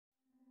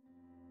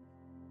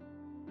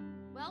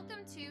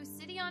Welcome to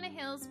City on a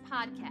Hill's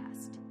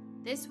podcast.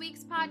 This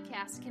week's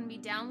podcast can be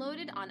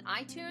downloaded on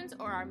iTunes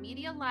or our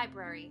media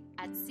library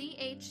at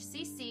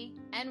chccny.com.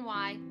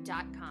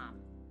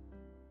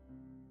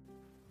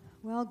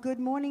 Well, good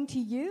morning to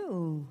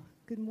you.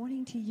 Good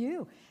morning to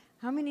you.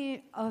 How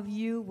many of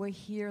you were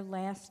here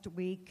last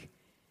week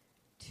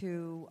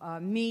to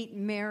meet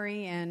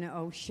Mary and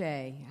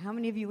O'Shea? How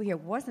many of you were here?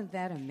 Wasn't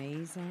that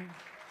amazing?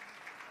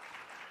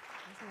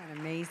 Wasn't that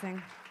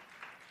amazing?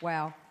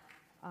 Wow.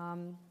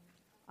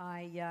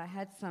 I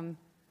had some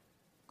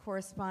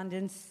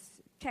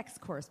text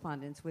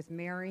correspondence with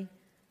Mary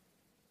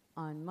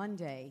on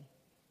Monday,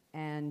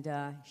 and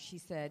she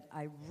said,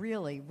 I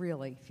really,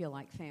 really feel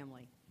like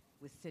family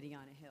with City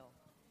on a Hill.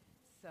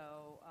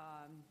 So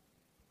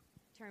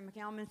Terry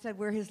McAlman said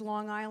we're his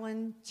Long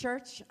Island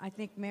church. I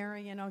think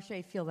Mary and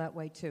O'Shea feel that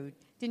way too.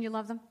 Didn't you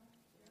love them?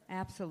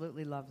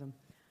 Absolutely love them.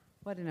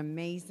 What an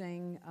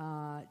amazing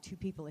two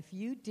people. If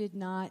you did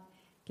not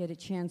get a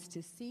chance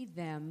to see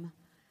them,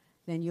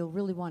 then you'll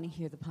really want to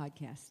hear the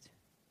podcast.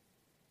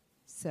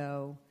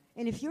 So,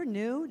 and if you're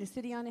new to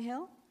City on a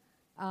Hill,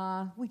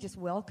 we just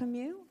welcome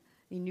you,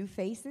 the new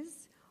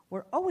faces.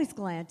 We're always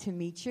glad to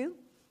meet you.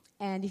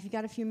 And if you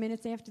got a few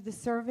minutes after the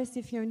service,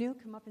 if you're new,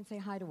 come up and say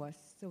hi to us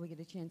so we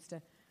get a chance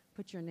to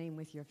put your name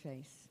with your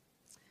face.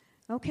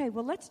 Okay,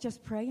 well, let's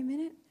just pray a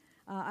minute.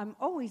 I'm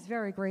always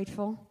very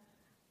grateful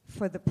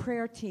for the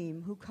prayer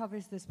team who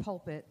covers this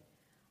pulpit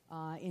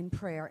in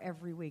prayer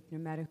every week, no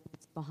matter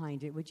who's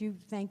behind it. Would you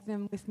thank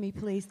them with me,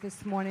 please,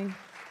 this morning?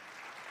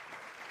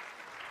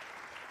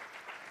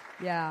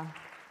 Yeah,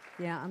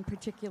 I'm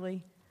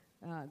particularly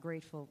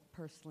grateful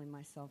personally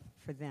myself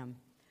for them.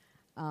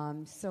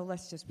 So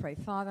let's just pray.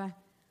 Father,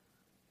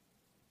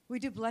 we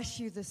do bless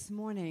you this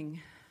morning.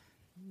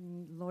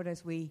 Lord,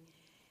 as we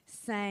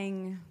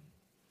sang,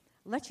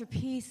 let your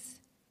peace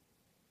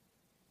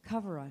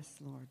cover us,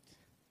 Lord.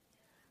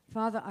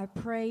 Father, I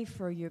pray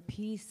for your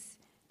peace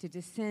to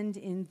descend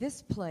in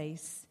this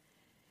place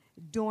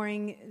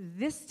during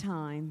this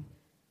time.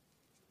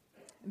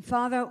 And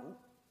Father,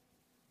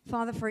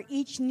 for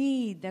each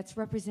need that's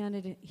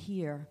represented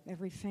here,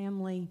 every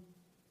family,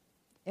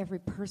 every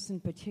person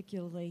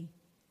particularly,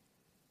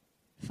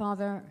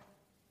 Father,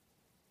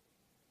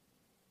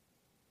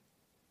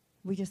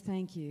 we just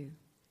thank you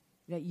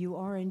that you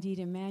are indeed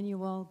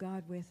Emmanuel,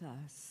 God with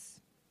us.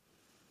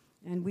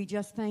 And we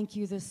just thank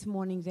you this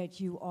morning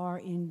that you are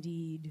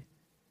indeed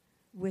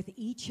with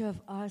each of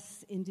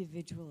us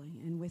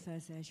individually and with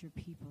us as your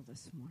people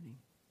this morning.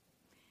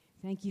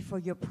 Thank you for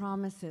your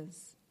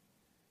promises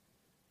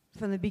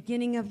from the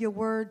beginning of your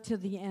word to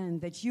the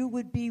end, that you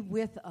would be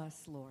with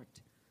us, Lord.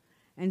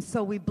 And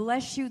so we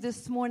bless you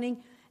this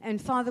morning. And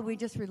Father, we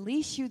just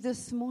release you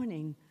this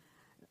morning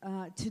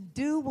to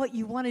do what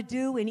you want to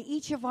do in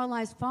each of our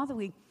lives. Father,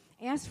 we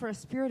ask for a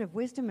spirit of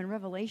wisdom and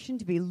revelation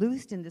to be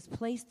loosed in this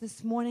place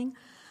this morning.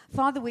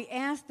 Father, we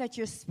ask that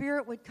your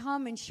spirit would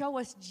come and show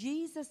us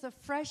Jesus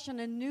afresh and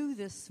anew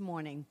this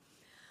morning.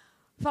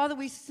 Father,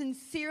 we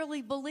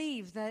sincerely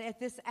believe that at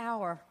this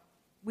hour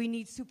we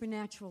need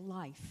supernatural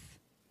life.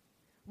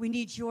 We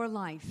need your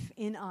life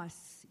in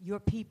us, your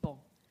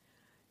people.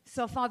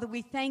 So, Father,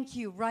 we thank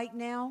you right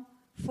now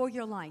for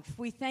your life.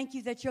 We thank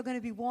you that you're going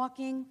to be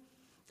walking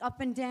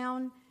up and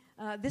down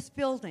this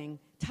building,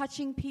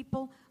 touching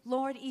people.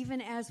 Lord,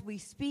 even as we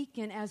speak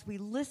and as we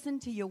listen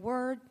to your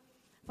word,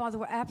 Father,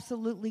 we're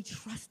absolutely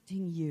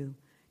trusting you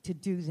to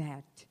do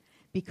that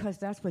because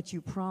that's what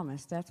you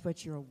promised. That's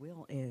what your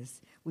will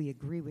is. We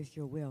agree with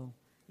your will.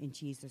 In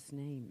Jesus'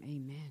 name,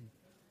 amen.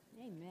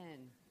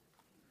 Amen.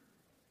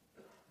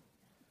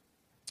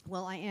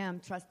 Well, I am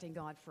trusting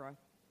God for a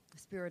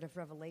spirit of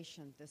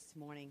revelation this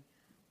morning.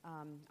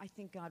 I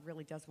think God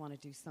really does want to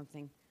do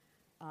something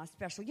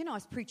special. You know,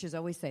 us preachers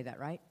always say that,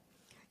 right?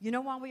 You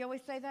know why we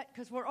always say that?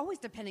 Because we're always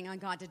depending on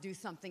God to do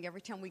something. Every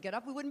time we get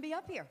up, we wouldn't be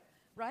up here,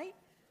 right?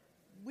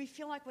 We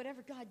feel like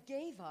whatever God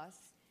gave us,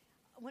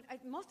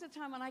 most of the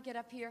time when I get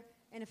up here,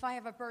 and if I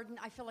have a burden,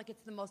 I feel like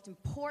it's the most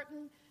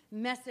important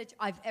message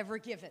I've ever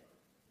given.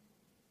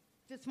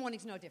 This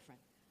morning's no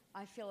different.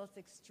 I feel it's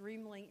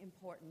extremely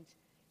important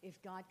if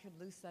God could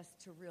loose us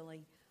to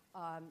really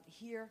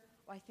hear,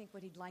 I think,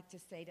 what he'd like to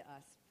say to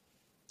us.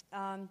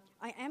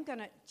 I am going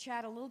to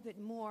chat a little bit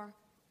more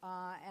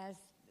as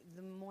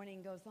the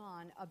morning goes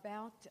on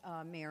about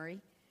Mary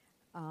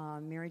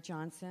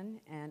Johnson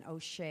and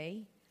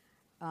O'Shea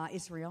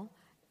Israel,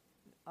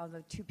 are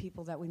the two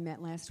people that we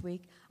met last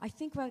week. I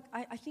think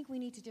we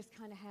need to just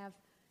kind of have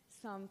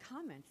some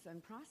comments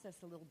and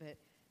process a little bit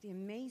the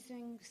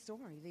amazing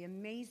story, the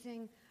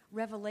amazing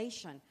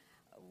revelation.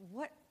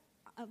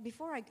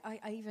 Before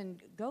I even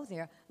go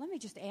there, let me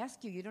just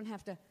ask you. You don't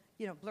have to,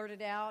 blurt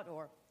it out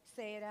or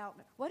say it out.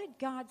 What did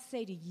God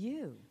say to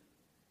you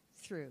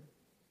through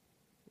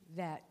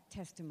that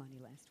testimony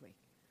last week?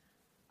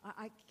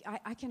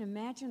 I can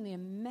imagine the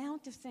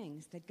amount of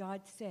things that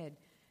God said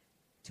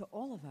to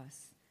all of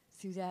us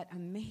through that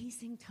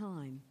amazing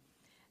time.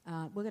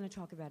 We're going to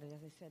talk about it,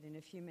 as I said, in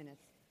a few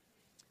minutes.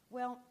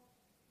 Well,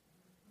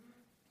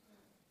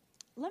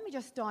 let me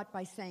just start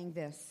by saying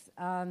this.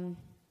 I'm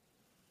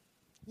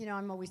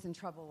always in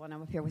trouble when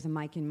I'm up here with a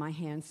mic in my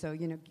hand. So,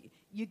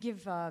 you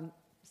give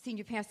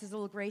senior pastors a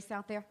little grace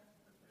out there?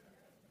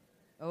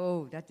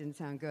 Oh, that didn't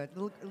sound good.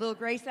 A little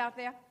grace out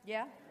there?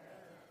 Yeah?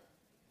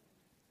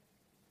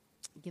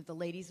 Give the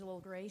ladies a little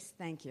grace?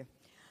 Thank you.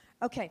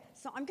 Okay,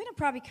 so I'm going to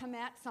probably come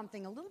at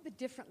something a little bit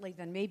differently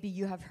than maybe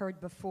you have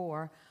heard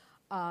before.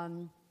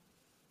 Hang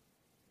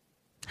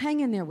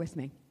in there with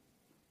me.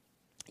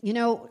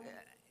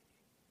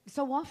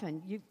 So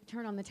often you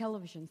turn on the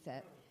television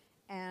set,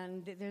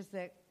 and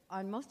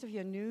on most of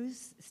your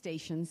news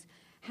stations,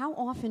 how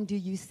often do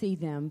you see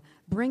them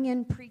bring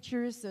in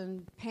preachers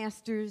and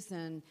pastors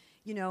and,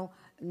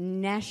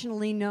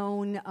 nationally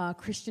known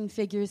Christian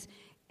figures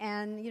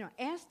and,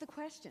 ask the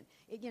question,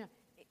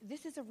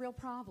 this is a real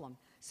problem.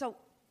 So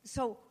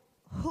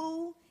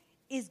who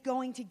is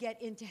going to get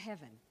into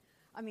heaven?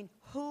 I mean,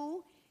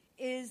 who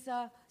is,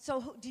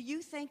 do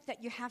you think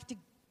that you have to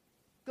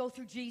go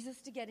through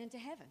Jesus to get into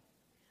heaven?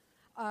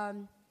 I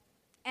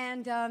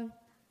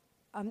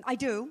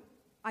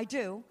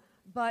do,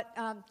 but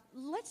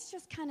let's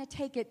just kind of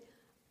take it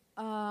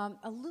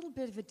a little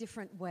bit of a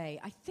different way.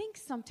 I think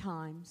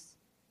sometimes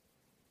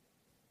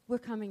we're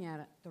coming at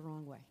it the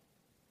wrong way.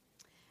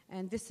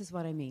 And this is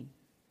what I mean.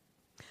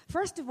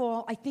 First of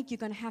all, I think you're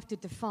going to have to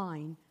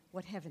define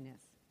what heaven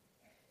is.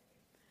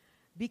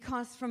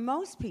 Because for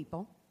most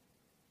people,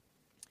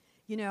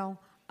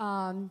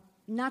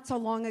 not so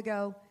long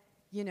ago,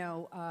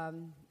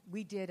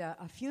 we did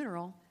a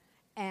funeral,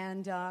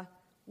 and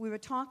we were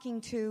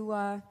talking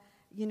to,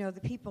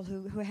 the people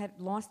who had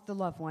lost the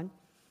loved one,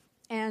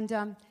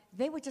 and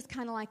they were just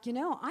kind of like,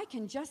 I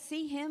can just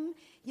see him,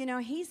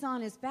 he's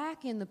on his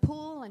back in the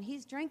pool, and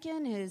he's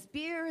drinking his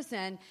beers,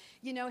 and,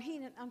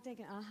 I'm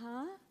thinking,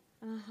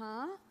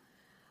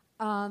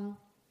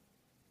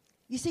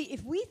 you see,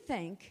 if we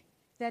think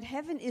that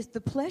heaven is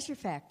the pleasure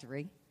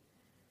factory,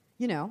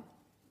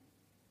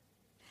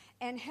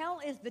 and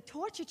hell is the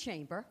torture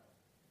chamber,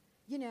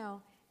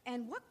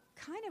 and what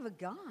kind of a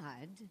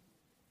God,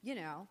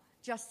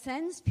 just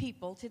sends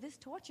people to this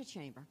torture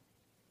chamber?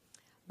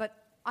 But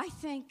I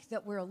think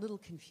that we're a little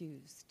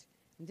confused,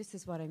 and this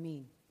is what I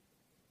mean.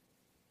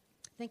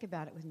 Think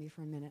about it with me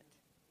for a minute.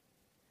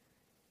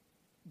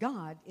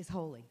 God is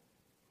holy.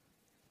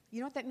 You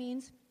know what that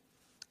means?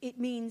 It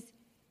means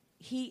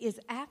he is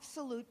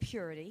absolute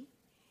purity.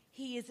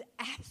 He is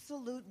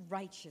absolute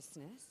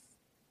righteousness.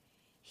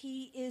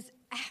 He is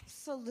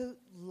absolute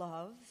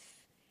love.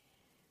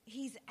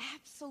 He's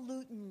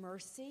absolute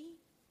mercy,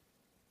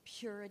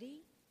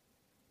 purity.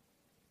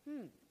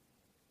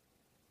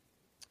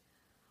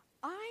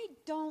 I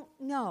don't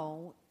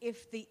know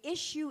if the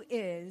issue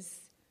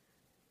is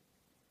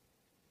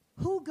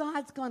who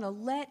God's going to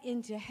let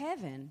into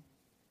heaven,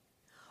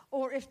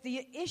 or if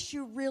the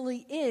issue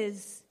really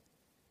is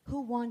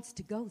who wants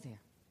to go there.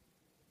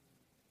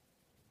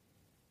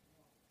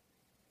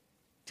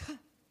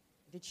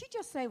 Did she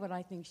just say what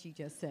I think she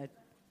just said?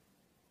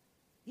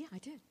 Yeah, I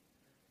did.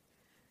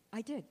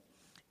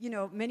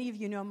 Many of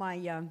you know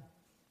my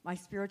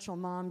spiritual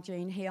mom,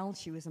 Jane Hale.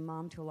 She was a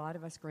mom to a lot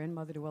of us,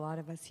 grandmother to a lot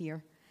of us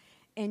here.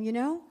 And,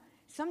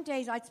 some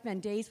days I'd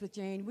spend days with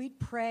Jane. We'd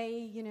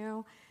pray, She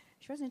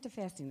wasn't into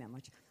fasting that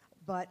much.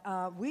 But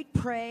we'd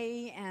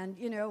pray and,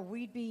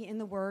 we'd be in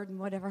the Word and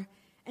whatever.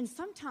 And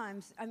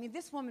sometimes,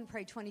 this woman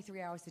prayed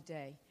 23 hours a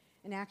day.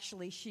 And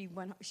actually, she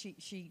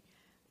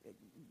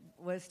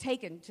was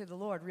taken to the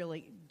Lord,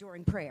 really,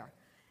 during prayer.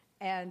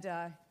 And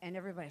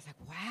everybody's like,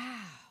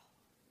 wow,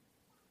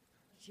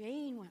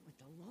 Jane went with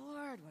the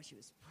Lord while she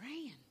was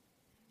praying.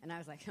 And I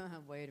was like,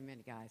 wait a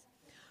minute, guys.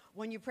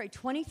 When you pray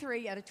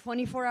 23 out of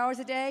 24 hours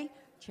a day,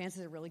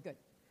 chances are really good.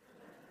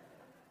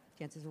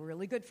 Chances were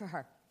really good for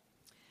her.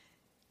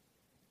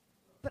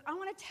 But I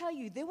want to tell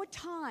you, there were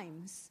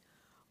times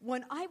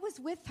when I was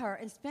with her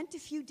and spent a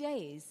few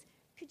days.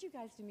 Could you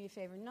guys do me a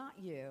favor? Not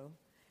you.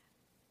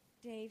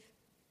 Dave,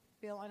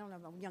 Bill, I don't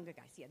know, younger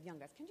guys. Yeah, the young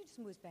guys. Can you just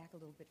move back a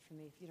little bit for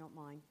me, if you don't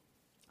mind?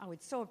 I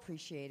would so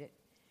appreciate it.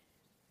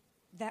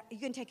 You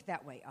can take it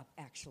that way up,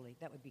 actually.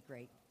 That would be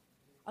great.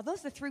 Are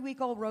those the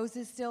 3-week-old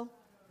roses still?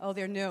 Oh,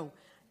 they're new.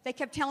 They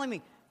kept telling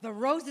me, the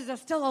roses are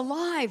still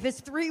alive. It's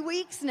 3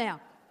 weeks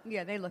now.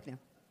 Yeah, they look new.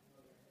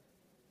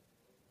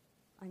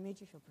 I made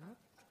you feel proud.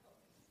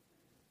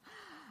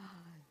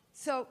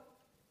 So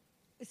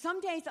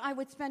some days I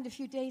would spend a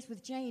few days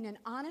with Jane, and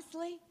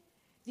honestly,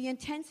 the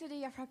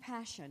intensity of her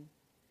passion,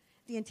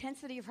 the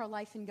intensity of her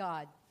life in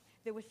God,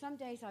 there were some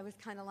days I was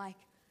kind of like,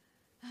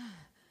 I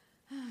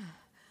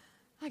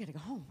got to go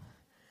home.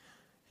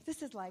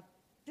 This is like,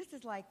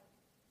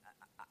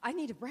 I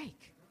need a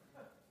break.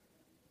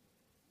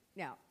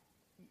 Now,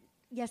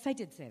 yes, I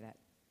did say that.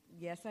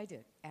 Yes, I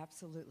did.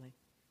 Absolutely.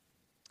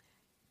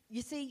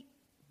 You see,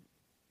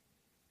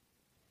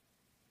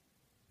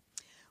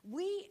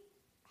 we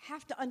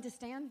have to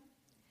understand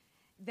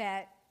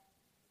that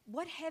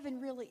what heaven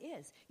really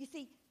is. You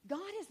see,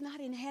 God is not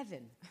in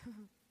heaven.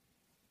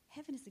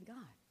 Heaven is in God.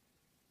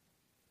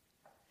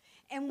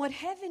 And what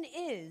heaven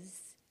is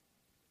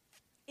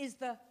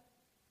the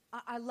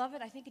I love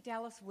it. I think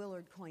Dallas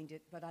Willard coined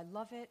it, but I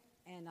love it,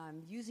 and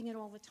I'm using it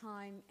all the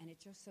time, and it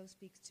just so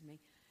speaks to me.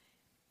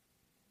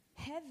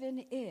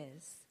 Heaven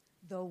is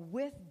the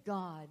with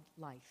God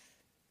life.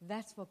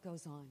 That's what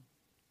goes on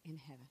in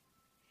heaven.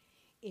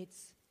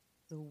 It's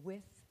the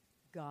with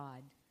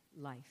God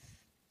life.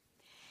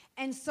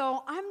 And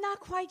so I'm not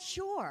quite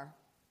sure,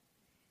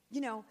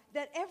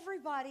 that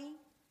everybody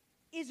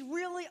is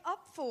really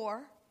up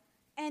for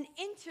and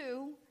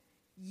into,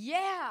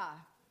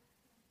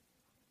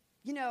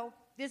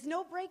 there's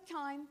no break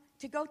time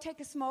to go take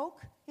a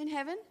smoke in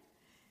heaven.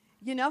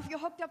 If you're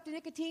hooked up to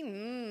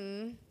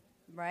nicotine,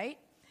 right?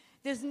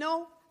 There's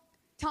no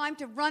time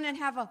to run and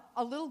have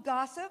a little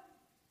gossip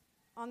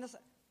on the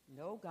side.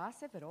 No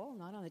gossip at all,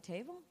 not on the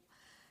table.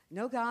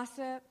 No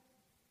gossip,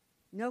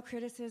 no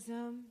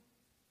criticism,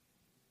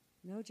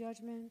 no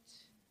judgment,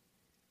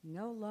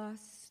 no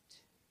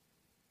lust.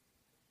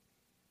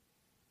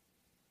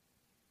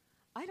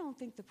 I don't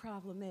think the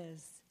problem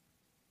is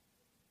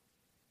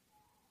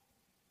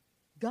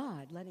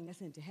God letting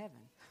us into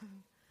heaven.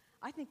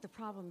 I think the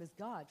problem is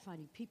God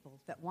finding people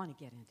that want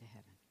to get into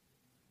heaven.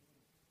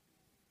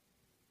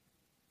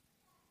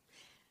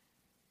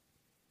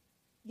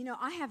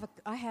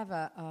 I have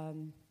a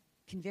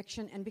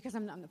conviction, and because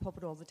I'm not in the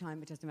pulpit all the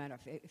time, it doesn't matter.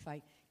 If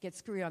I get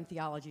screwy on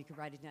theology, you can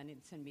write it down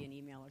and send me an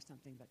email or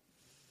something. But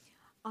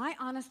I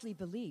honestly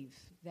believe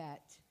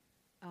that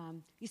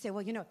you say,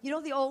 well,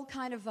 the old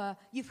kind of,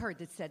 you've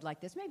heard it said like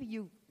this. Maybe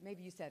you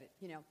said it,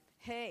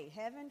 hey,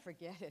 heaven,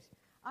 forget it.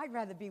 I'd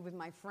rather be with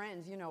my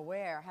friends,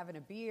 where, having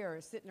a beer,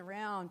 sitting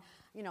around.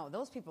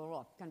 Those people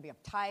are going to be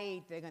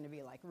uptight. They're going to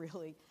be like,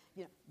 really?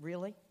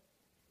 Really?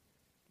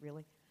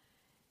 Really?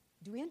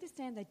 Do we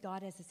understand that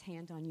God has his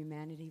hand on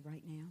humanity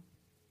right now?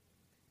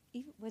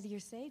 Even whether you're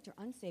saved or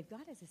unsaved,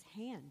 God has his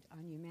hand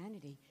on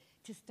humanity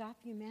to stop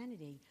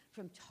humanity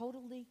from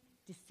totally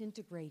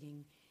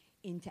disintegrating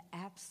into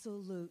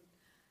absolute,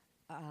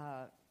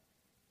 I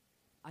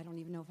don't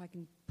even know if I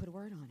can put a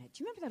word on it.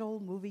 Do you remember that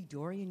old movie,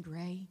 Dorian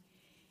Gray?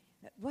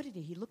 What did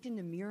he? He looked in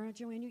the mirror,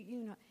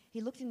 Joanne,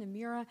 he looked in the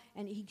mirror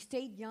and he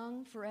stayed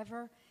young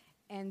forever,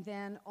 and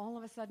then all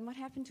of a sudden, what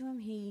happened to him?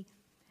 He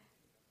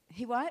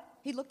what?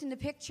 He looked in the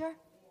picture?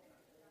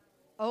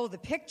 Oh, the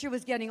picture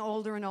was getting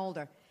older and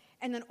older.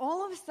 And then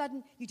all of a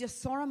sudden, you just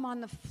saw him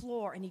on the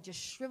floor, and he just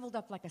shriveled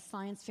up like a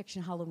science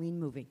fiction Halloween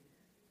movie,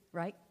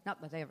 right?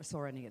 Not that I ever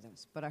saw any of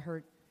those, but I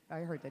heard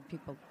that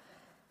people...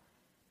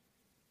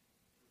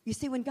 You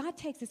see, when God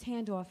takes his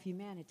hand off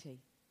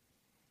humanity,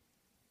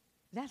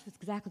 that's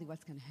exactly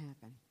what's going to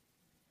happen.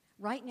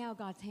 Right now,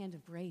 God's hand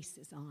of grace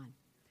is on.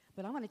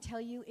 But I want to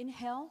tell you, in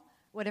hell,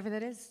 whatever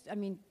that is,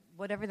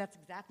 whatever that's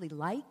exactly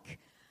like,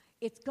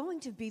 it's going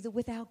to be the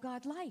without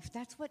God life.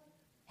 That's what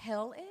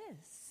hell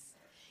is.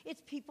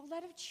 It's people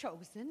that have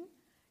chosen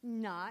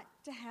not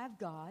to have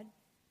God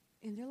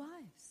in their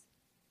lives.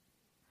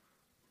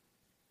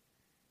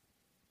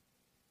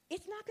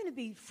 It's not going to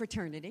be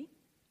fraternity.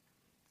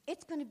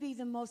 It's going to be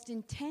the most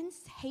intense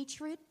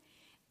hatred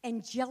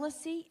and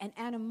jealousy and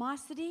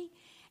animosity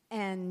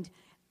and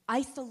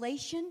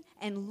isolation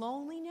and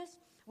loneliness.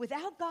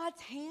 Without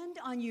God's hand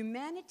on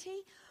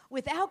humanity,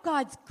 without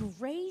God's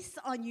grace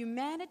on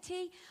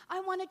humanity, I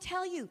want to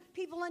tell you,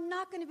 people are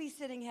not going to be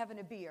sitting having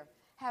a beer,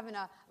 having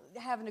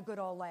a good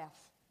old laugh.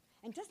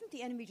 And doesn't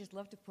the enemy just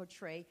love to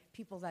portray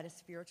people that are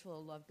spiritual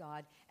or love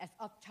God as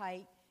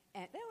uptight?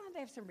 And they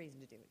have some reason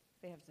to do it.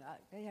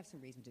 They have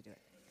some reason to do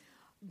it.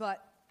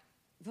 But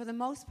for the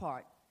most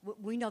part,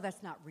 we know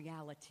that's not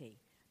reality.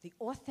 The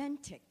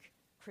authentic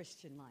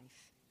Christian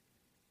life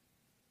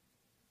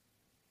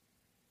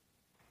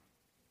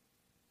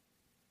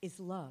is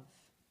love,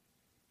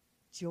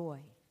 joy,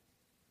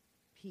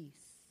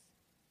 peace,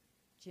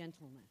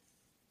 gentleness,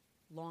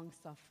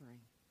 long-suffering.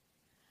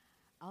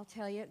 I'll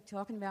tell you,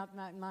 talking about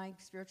my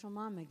spiritual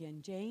mom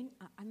again, Jane,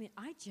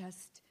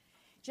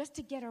 just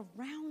to get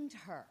around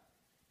her,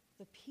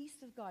 the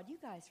peace of God. You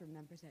guys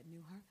remember that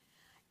knew her.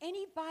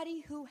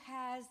 Anybody who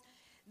has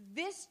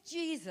this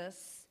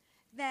Jesus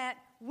that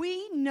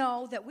we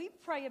know, that we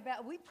pray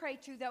about, we pray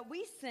to, that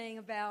we sing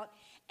about,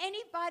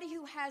 anybody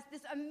who has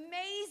this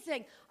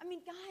amazing,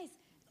 guys,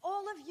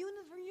 all of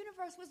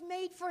universe was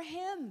made for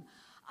him.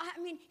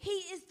 He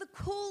is the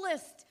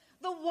coolest,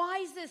 the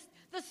wisest,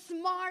 the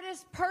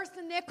smartest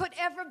person there could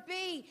ever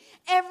be.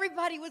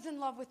 Everybody was in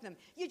love with him.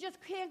 You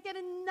just can't get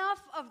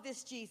enough of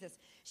this Jesus.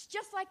 It's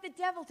just like the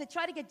devil to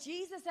try to get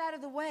Jesus out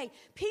of the way.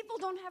 People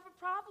don't have a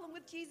problem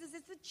with Jesus.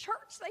 It's the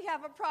church they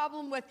have a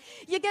problem with.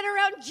 You get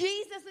around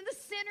Jesus and the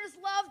sinners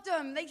loved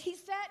him. He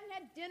sat and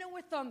had dinner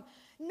with them.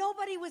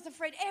 Nobody was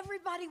afraid.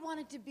 Everybody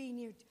wanted to be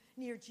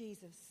near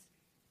Jesus.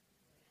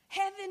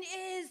 Heaven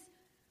is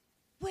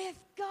with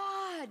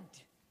God.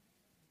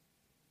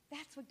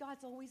 That's what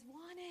God's always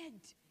wanted.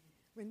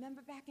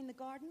 Remember back in the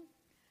garden?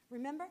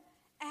 Remember?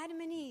 Adam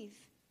and Eve,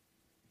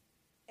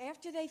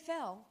 after they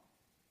fell,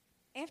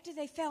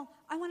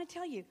 I want to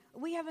tell you,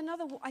 we have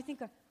another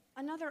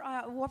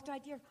warped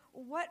idea of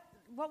what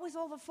was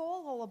all the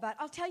fall all about.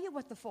 I'll tell you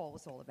what the fall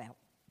was all about.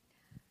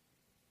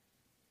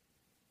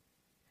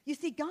 You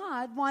see,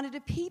 God wanted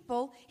a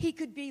people he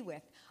could be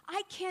with.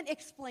 I can't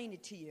explain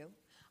it to you.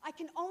 I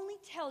can only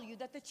tell you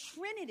that the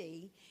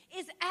Trinity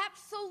is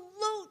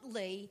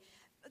absolutely,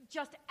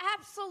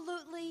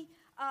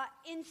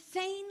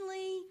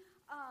 insanely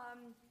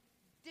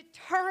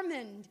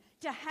determined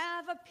to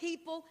have a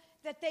people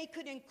that they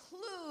could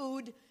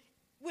include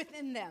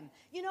within them.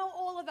 You know,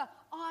 all of the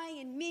I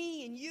and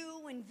me and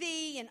you and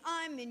thee and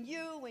I'm and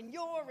you and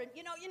you're and,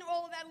 you know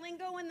all of that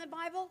lingo in the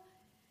Bible?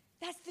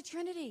 That's the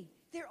Trinity.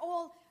 They're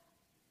all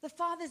the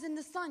Father's and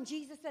the Son.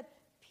 Jesus said,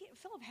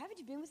 Philip, haven't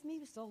you been with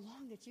me so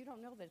long that you don't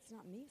know that it's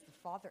not me, it's the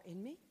Father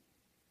in me?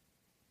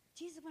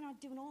 Jesus went on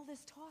doing all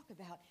this talk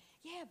about,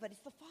 yeah, but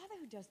it's the Father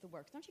who does the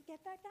works. Don't you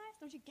get that, guys?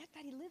 Don't you get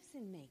that? He lives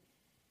in me.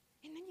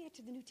 And then you get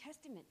to the New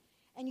Testament,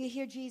 and you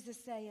hear Jesus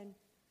saying,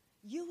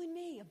 you and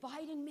me,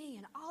 abide in me,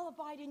 and I'll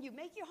abide in you.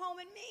 Make your home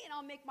in me, and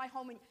I'll make my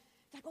home in you.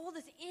 It's like all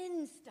this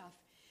in stuff.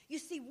 You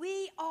see,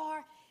 we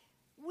are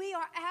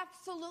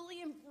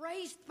absolutely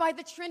embraced by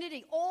the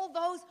Trinity. All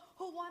those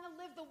who want to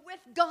live the with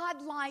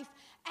God life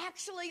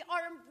actually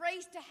are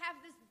embraced to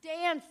have this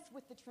dance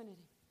with the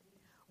Trinity.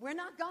 We're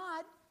not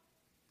God.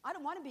 I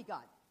don't want to be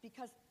God,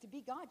 because to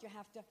be God, you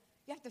have to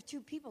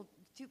two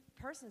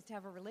persons to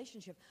have a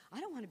relationship.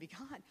 I don't want to be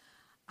God.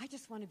 I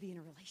just want to be in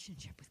a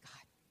relationship with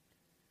God.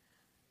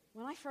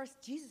 When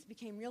Jesus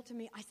became real to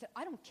me, I said,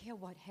 I don't care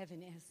what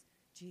heaven is,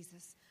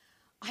 Jesus.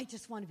 I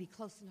just want to be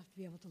close enough to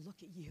be able to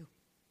look at you.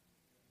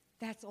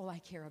 That's all I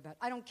care about.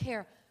 I don't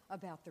care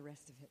about the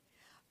rest of it.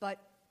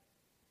 But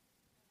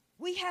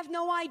we have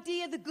no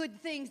idea the good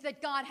things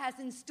that God has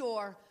in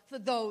store for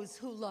those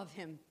who love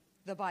him,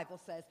 the Bible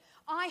says.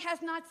 Eye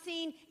has not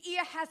seen,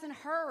 ear hasn't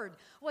heard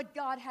what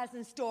God has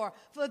in store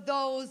for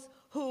those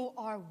who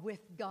are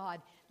with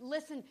God.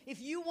 Listen,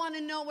 if you want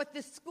to know what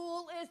the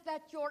school is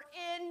that you're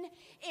in,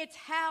 it's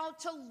how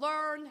to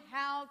learn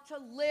how to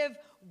live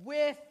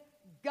with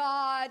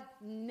God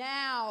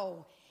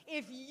now.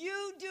 If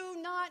you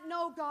do not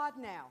know God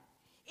now,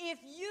 if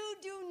you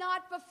do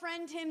not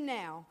befriend him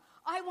now,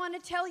 I want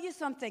to tell you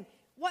something.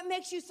 What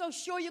makes you so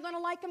sure you're going to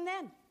like him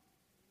then?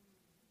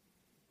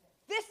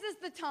 This is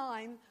the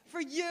time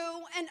for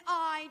you and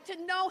I to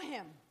know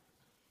him.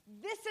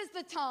 This is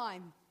the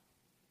time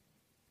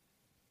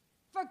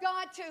for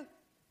God to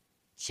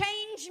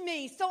change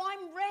me so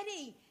I'm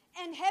ready,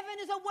 and heaven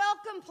is a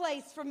welcome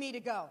place for me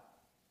to go.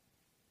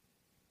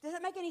 Does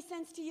that make any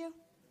sense to you?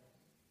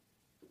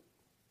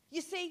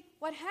 You see,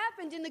 what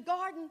happened in the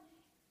garden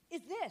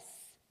is this.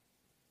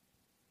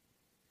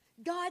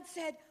 God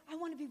said, I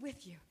want to be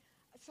with you.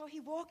 So he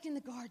walked in the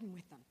garden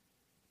with them.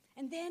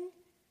 And then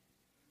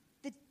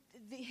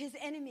his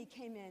enemy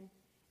came in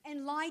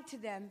and lied to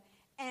them,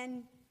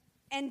 and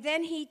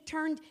then he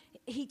turned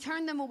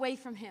them away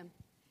from him.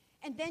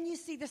 And then you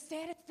see the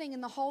saddest thing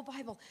in the whole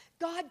Bible.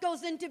 God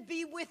goes in to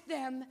be with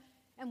them,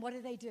 and what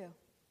do?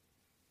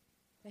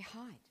 They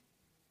hide.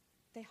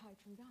 They hide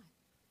from God.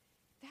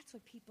 That's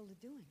what people are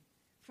doing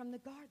from the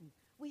garden.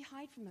 We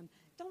hide from him.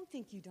 Don't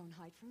think you don't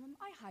hide from him.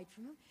 I hide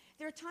from him.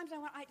 There are times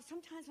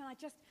sometimes when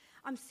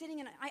I'm sitting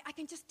and I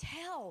can just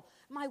tell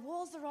my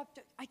walls are up.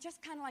 I just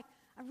kind of like,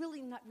 I'm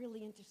really not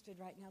really interested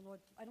right now,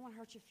 Lord. I don't want to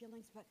hurt your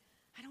feelings, but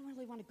I don't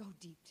really want to go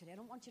deep today. I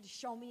don't want you to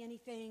show me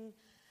anything.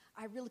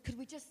 Could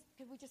we just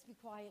be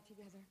quiet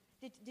together?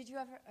 Did you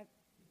ever,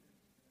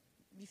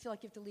 you feel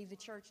like you have to leave the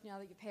church now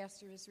that your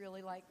pastor is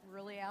really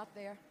out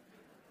there?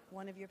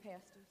 One of your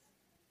pastors.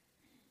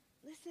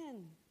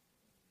 Listen,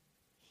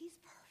 he's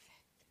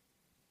perfect.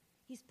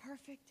 He's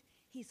perfect.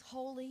 He's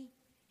holy.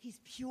 He's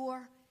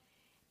pure.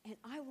 And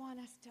I want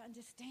us to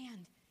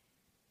understand,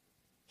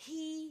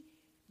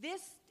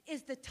 this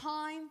is the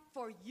time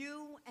for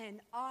you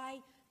and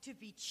I to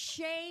be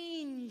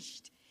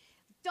changed.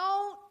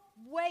 Don't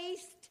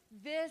waste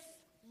this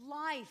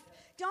life.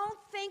 Don't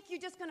think you're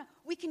just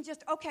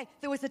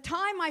there was a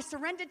time I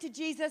surrendered to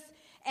Jesus,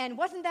 and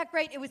wasn't that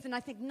great? It was in, I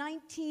think,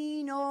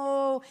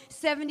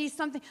 1970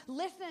 something.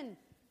 Listen,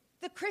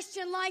 the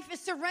Christian life is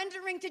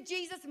surrendering to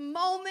Jesus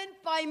moment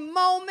by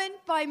moment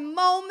by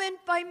moment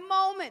by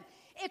moment.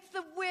 It's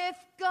the with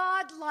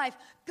God life.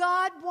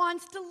 God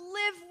wants to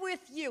live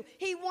with you.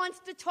 He wants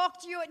to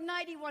talk to you at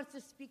night. He wants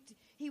to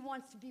He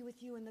wants to be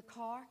with you in the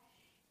car.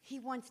 He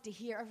wants to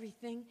hear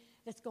everything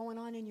that's going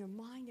on in your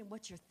mind and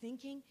what you're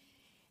thinking.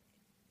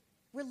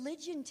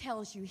 Religion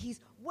tells you he's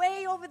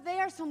way over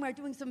there somewhere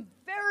doing some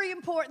very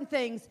important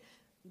things.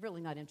 I'm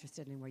really not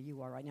interested in where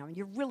you are right now. I mean,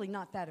 you're really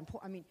not that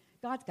important. I mean,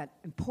 God's got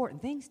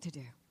important things to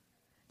do.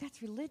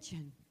 That's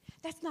religion.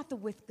 That's not the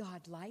with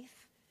God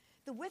life.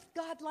 The with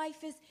God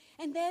life is,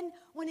 and then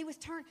when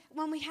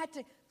we had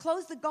to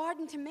close the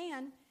garden to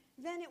man,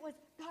 then it was,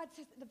 God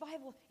says, the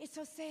Bible is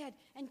so sad,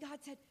 and God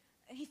said,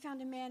 he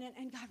found a man,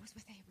 and God was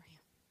with Abraham.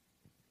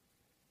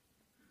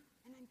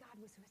 And then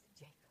God was with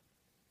Jacob.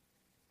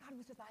 God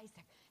was with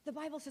Isaac. The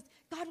Bible says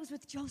God was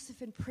with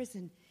Joseph in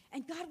prison,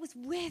 and God was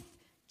with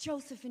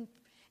Joseph in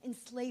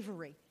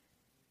slavery.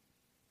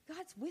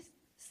 God's with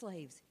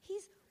slaves.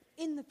 He's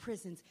in the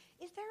prisons.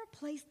 Is there a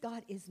place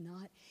God is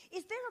not?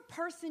 Is there a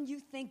person you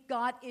think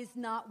God is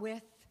not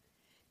with?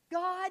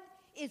 God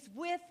is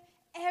with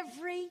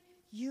every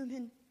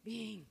human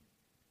being.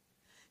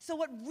 So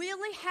what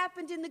really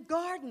happened in the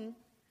garden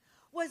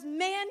was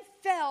man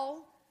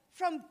fell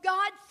from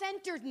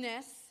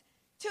God-centeredness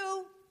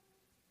to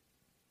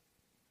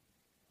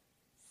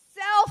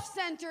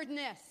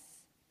self-centeredness.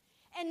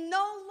 And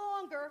no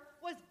longer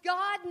was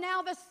God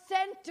now the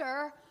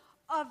center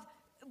of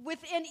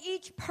within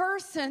each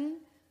person.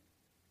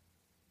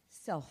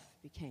 Self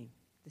became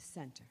the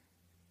center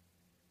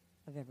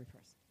of every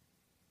person.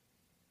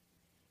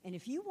 And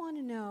if you want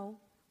to know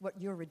what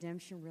your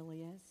redemption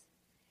really is,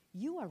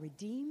 you are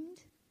redeemed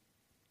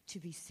to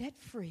be set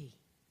free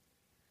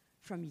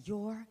from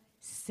your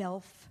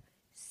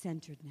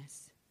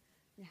self-centeredness.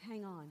 Now,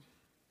 hang on.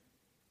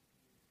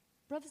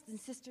 Brothers and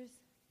sisters,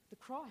 the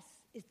cross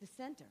is the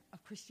center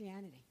of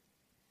Christianity.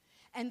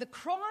 And the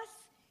cross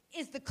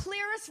is the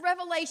clearest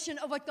revelation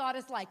of what God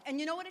is like. And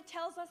you know what it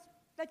tells us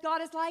that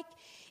God is like?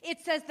 It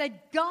says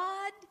that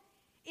God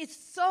is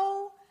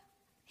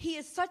He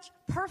is such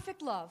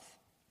perfect love.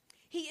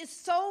 He is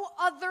so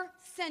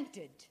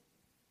other-centered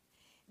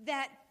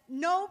that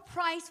no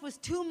price was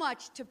too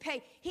much to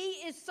pay. He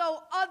is so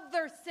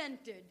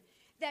other-centered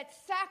that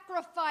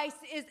sacrifice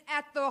is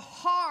at the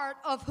heart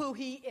of who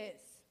He is.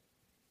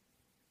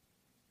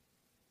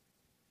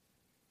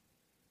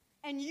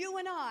 And you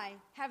and I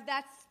have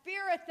that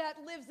spirit that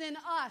lives in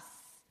us.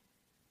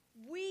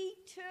 We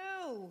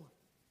too.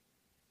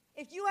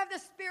 If you have the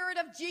spirit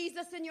of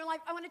Jesus in your life,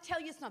 I want to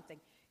tell you something.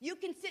 You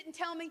can sit and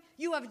tell me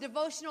you have a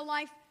devotional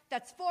life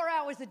that's 4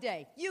 hours a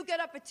day. You get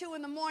up at 2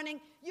 in the morning.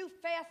 You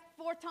fast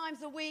 4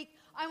 times a week.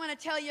 I want to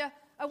tell you,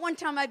 at one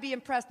time I'd be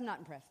impressed, not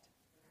impressed.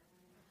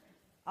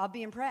 I'll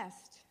be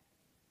impressed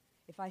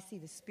if I see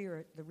the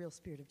spirit, the real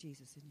spirit of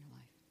Jesus in your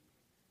life.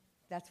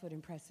 That's what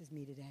impresses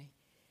me today.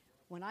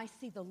 When I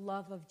see the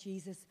love of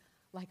Jesus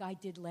like I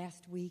did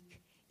last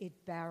week,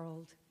 it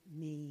barreled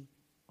me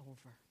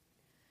over.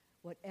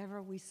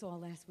 Whatever we saw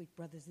last week,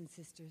 brothers and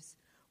sisters,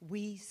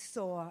 we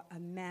saw a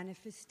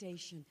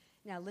manifestation.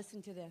 Now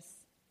listen to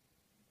this.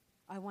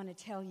 I want to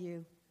tell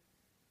you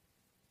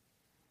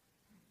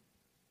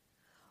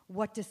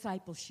what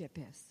discipleship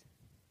is.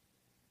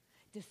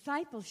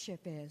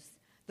 Discipleship is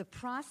the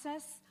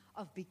process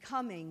of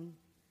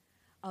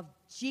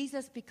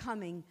Jesus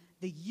becoming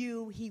the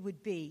you He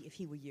would be if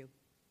He were you.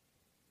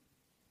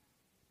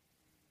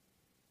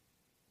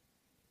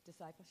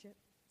 Discipleship,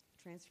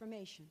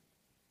 transformation,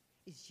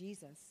 is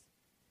Jesus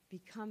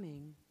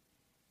becoming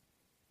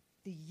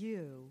the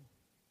you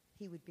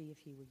He would be if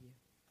He were you.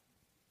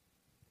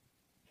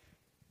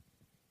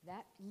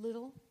 That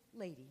little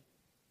lady,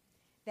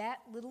 that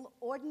little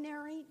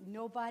ordinary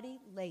nobody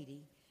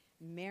lady,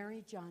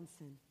 Mary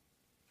Johnson,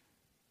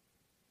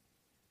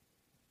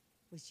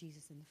 was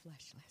Jesus in the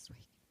flesh last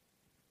week.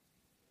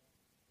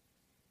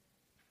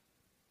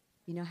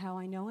 You know how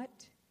I know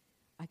it?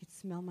 I could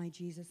smell my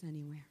Jesus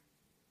anywhere.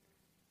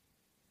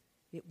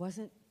 It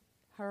wasn't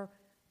her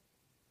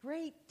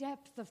great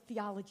depth of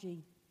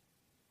theology,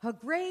 her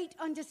great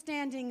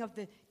understanding of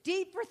the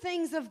deeper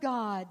things of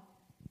God.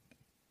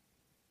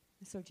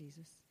 And so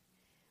Jesus.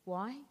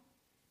 Why?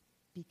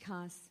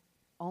 Because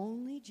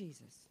only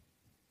Jesus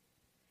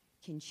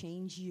can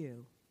change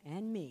you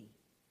and me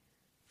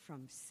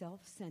from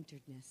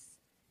self-centeredness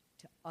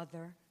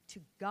to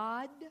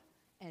God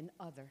and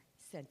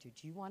other-centered.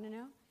 Do you want to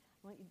know?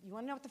 You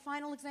want to know what the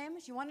final exam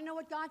is? You want to know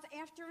what God's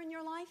after in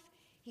your life?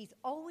 He's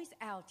always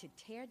out to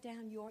tear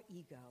down your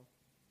ego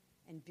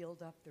and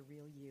build up the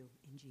real you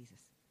in Jesus.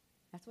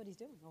 That's what He's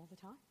doing all the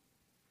time.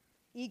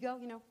 Ego,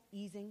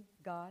 easing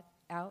God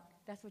out.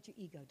 That's what your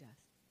ego does.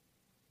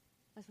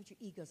 That's what your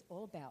ego's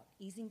all about,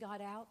 easing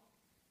God out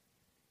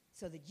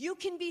so that you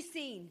can be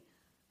seen.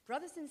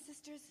 Brothers and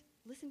sisters,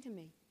 listen to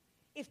me.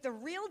 If the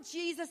real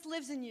Jesus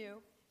lives in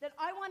you, then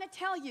I want to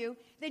tell you,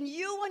 then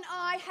you and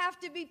I have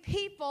to be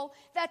people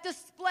that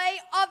display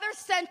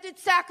other-centered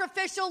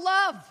sacrificial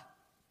love.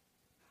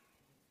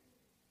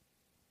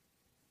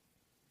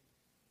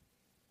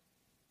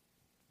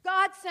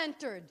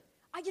 God-centered.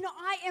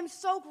 I am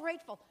so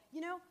grateful.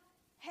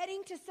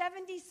 Heading to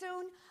 70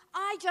 soon,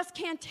 I just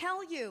can't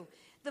tell you.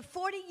 The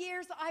 40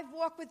 years I've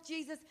walked with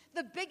Jesus,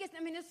 there's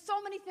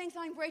so many things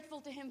I'm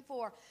grateful to Him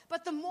for.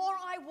 But the more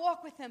I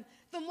walk with Him,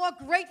 the more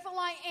grateful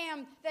I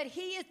am that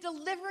He is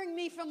delivering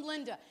me from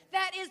Linda.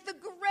 That is the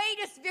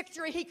greatest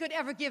victory He could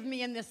ever give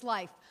me in this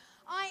life.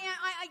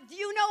 Do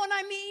you know what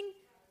I mean?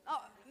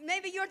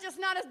 Maybe you're just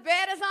not as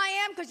bad as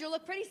I am because you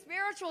look pretty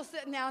spiritual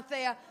sitting out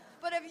there.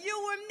 But if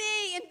you were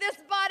me in this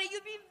body,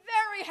 you'd be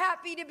very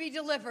happy to be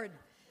delivered.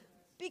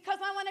 Because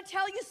I want to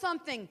tell you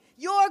something.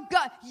 Your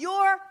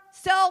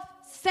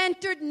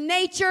self-centered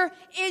nature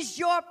is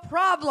your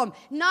problem.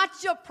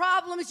 Not your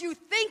problems you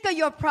think are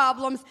your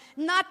problems.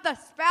 Not the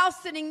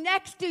spouse sitting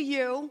next to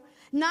you.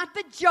 Not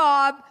the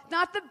job.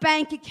 Not the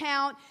bank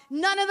account.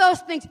 None of those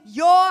things.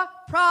 Your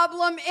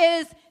problem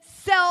is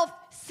self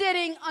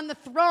sitting on the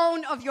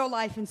throne of your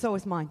life, and so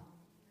is mine.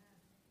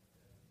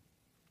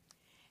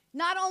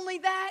 Not only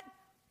that,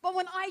 but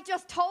when I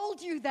just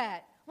told you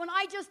that, when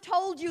I just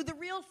told you the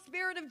real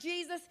spirit of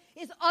Jesus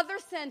is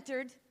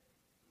other-centered,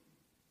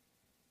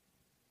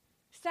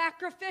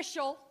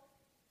 sacrificial,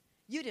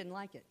 you didn't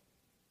like it.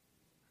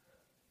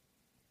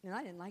 And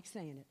I didn't like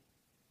saying it.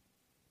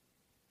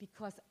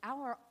 Because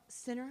our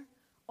sinner,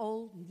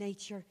 old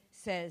nature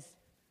says,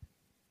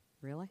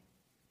 really?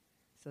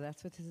 So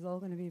that's what this is all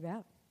going to be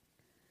about?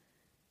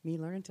 Me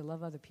learning to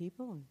love other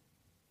people? And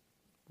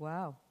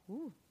wow.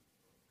 Ooh.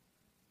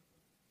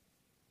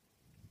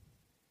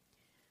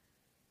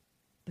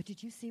 But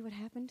did you see what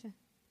happened to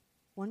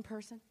one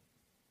person?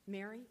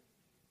 Mary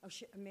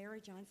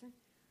Johnson?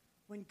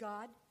 When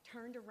God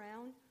turned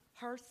around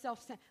her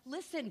self-centered.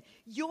 Listen,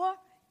 your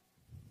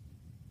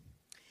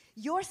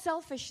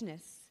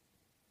selfishness,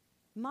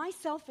 my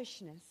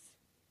selfishness,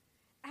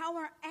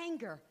 our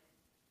anger,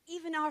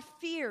 even our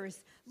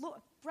fears, Lord,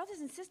 brothers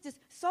and sisters,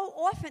 so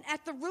often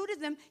at the root of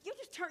them,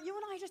 you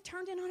and I just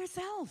turned in on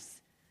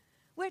ourselves.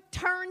 We're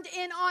turned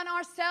in on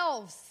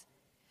ourselves.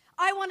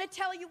 I want to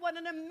tell you what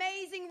an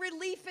amazing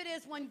relief it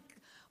is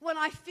when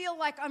I feel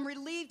like I'm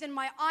relieved and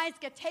my eyes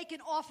get taken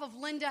off of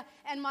Linda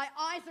and my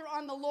eyes are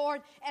on the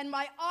Lord and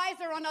my eyes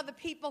are on other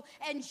people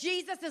and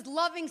Jesus is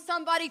loving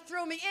somebody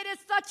through me. It is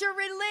such a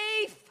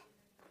relief.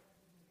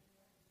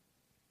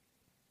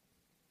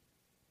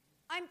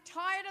 I'm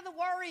tired of the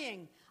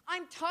worrying.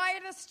 I'm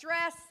tired of the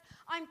stress.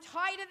 I'm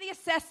tired of the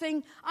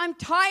assessing. I'm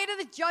tired of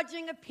the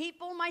judging of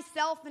people,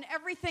 myself, and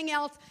everything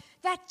else.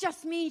 That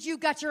just means you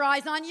got your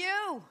eyes on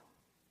you.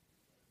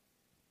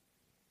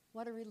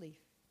 What a relief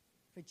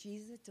for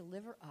Jesus to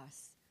deliver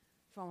us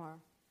from our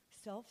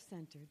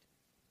self-centered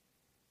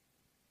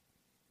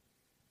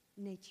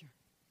nature.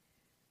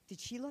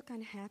 Did she look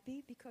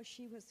unhappy because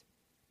she was?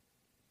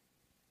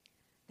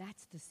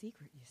 That's the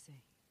secret, you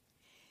see.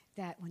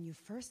 That when you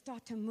first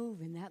start to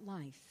move in that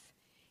life,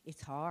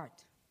 it's hard.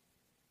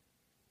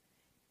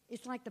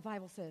 It's like the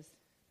Bible says,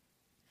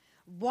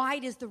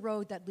 wide is the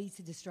road that leads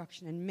to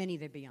destruction, and many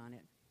there be on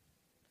it.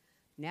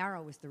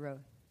 Narrow is the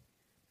road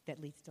that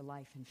leads to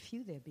life, and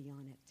few there be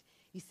on it.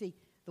 You see,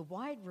 the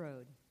wide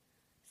road,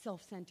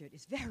 self-centered,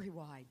 is very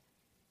wide.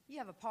 You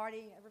have a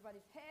party,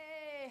 everybody's,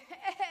 hey,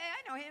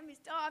 I know him, he's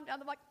Tom, down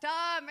the block.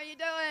 Tom, how you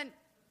doing?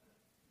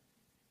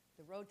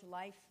 The road to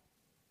life.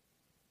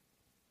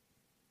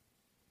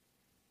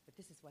 But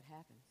this is what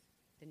happens.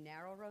 The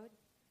narrow road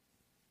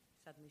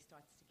suddenly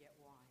starts to get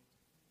wide.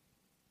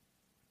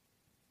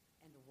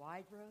 And the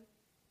wide road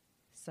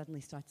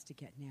suddenly starts to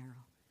get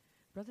narrow.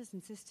 Brothers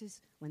and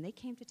sisters, when they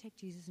came to take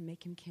Jesus and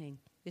make him king,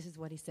 this is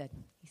what he said.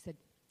 He said,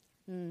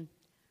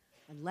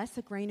 unless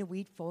a grain of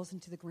wheat falls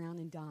into the ground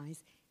and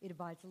dies, it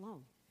abides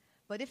alone.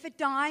 But if it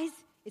dies,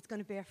 it's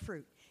going to bear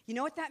fruit. You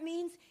know what that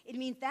means? It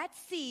means that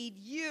seed,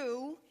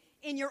 you,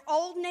 in your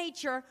old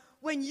nature,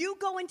 when you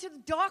go into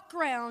the dark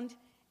ground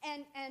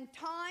and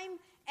time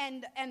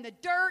and the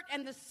dirt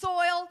and the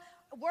soil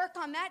work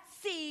on that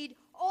seed,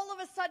 all of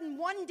a sudden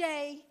one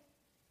day,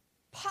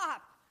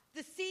 pop,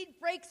 the seed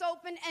breaks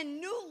open and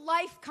new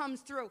life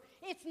comes through.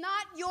 It's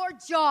not your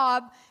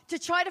job to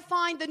try to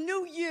find the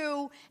new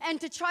you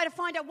and to try to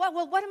find out,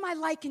 what am I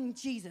like in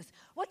Jesus?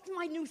 What's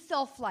my new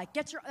self like?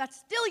 That's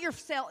still your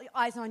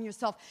eyes on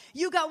yourself.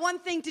 You got one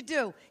thing to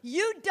do.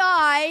 You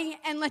die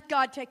and let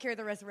God take care of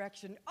the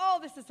resurrection. Oh,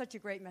 this is such a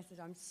great message.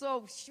 I'm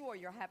so sure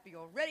you're happy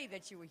already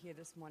that you were here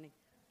this morning.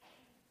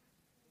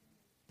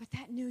 But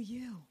that new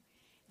you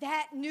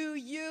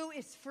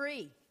is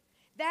free.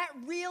 That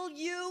real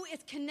you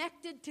is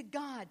connected to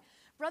God.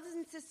 Brothers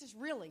and sisters,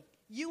 really,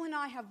 you and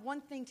I have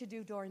one thing to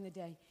do during the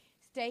day.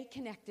 Stay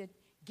connected.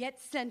 Get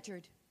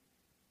centered.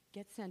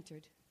 Get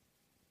centered.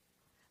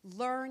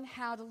 Learn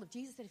how to live.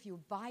 Jesus said, if you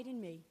abide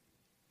in me,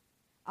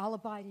 I'll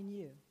abide in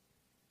you.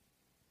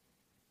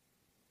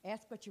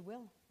 Ask what you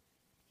will,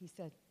 he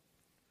said,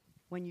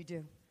 when you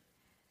do.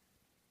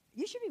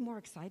 You should be more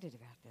excited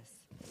about this.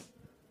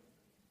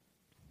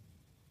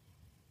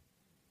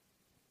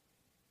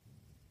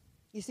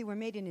 You see, we're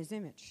made in his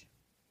image.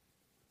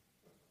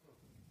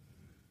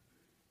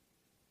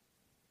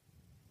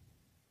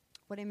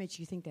 What image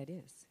do you think that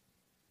is?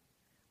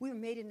 We were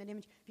made in that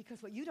image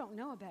because what you don't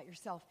know about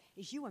yourself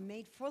is you were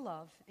made for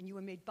love and you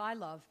were made by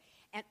love.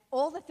 And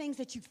all the things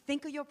that you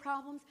think are your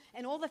problems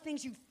and all the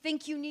things you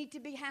think you need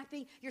to be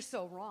happy, you're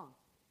so wrong.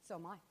 So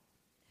am I.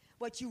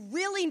 What you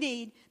really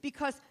need,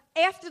 because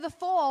after the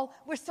fall,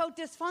 we're so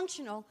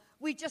dysfunctional,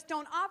 we just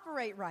don't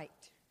operate right.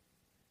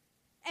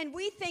 And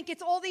we think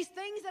it's all these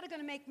things that are going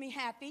to make me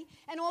happy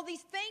and all these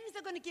things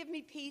that are going to give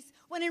me peace,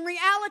 when in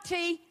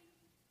reality,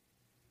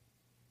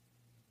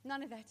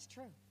 none of that's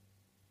true.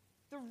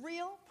 The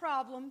real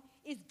problem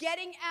is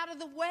getting out of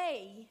the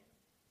way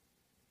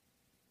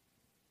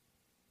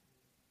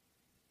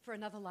for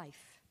another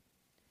life.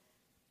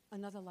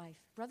 Another life.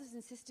 Brothers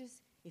and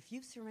sisters, if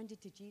you've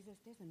surrendered to Jesus,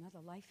 there's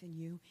another life in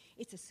you.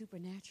 It's a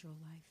supernatural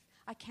life.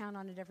 I count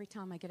on it every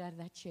time I get out of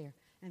that chair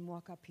and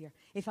walk up here.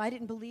 If I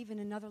didn't believe in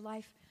another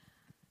life,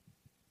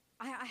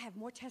 I have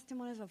more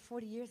testimonies of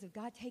 40 years of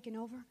God taking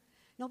over.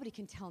 Nobody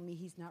can tell me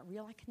he's not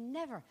real. I can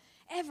never,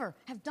 ever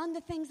have done the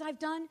things I've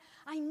done.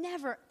 I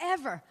never,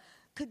 ever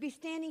could be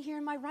standing here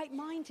in my right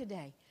mind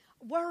today.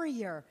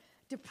 Worrier,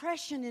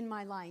 depression in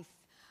my life,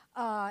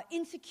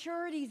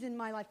 insecurities in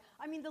my life.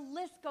 I mean, the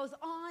list goes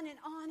on and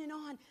on and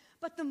on.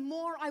 But the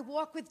more I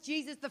walk with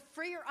Jesus, the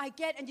freer I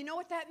get. And you know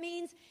what that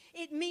means?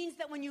 It means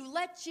that when you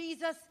let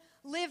Jesus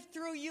live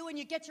through you and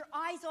you get your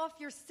eyes off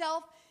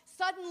yourself,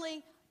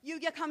 suddenly you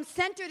become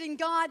centered in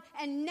God,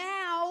 and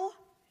now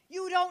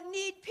you don't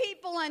need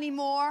people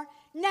anymore.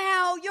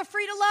 Now you're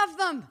free to love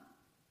them.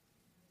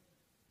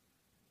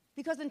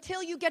 Because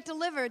until you get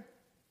delivered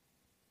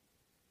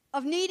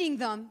of needing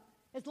them,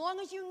 as long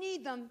as you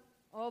need them,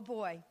 oh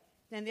boy,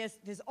 then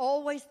there's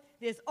always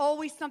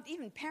something.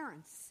 Even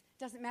parents,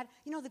 doesn't matter.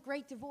 You know, The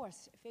Great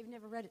Divorce, if you've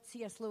never read it,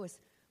 C.S. Lewis,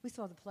 we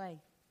saw the play.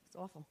 It's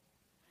awful.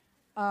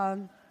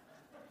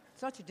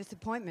 Such a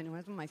disappointment. It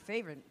was one of my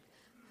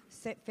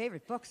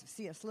favorite books of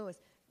C.S. Lewis.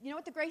 You know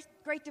what the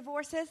Great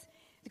Divorce is?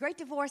 The Great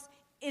Divorce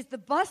is the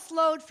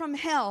busload from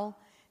hell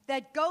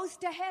that goes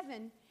to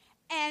heaven,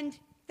 and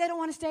they don't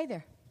want to stay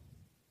there.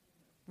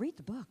 Read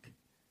the book.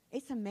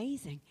 It's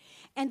amazing.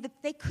 And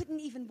they couldn't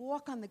even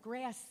walk on the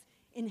grass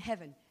in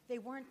heaven. They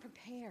weren't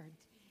prepared.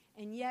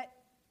 And yet,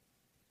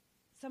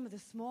 some of the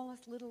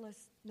smallest,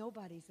 littlest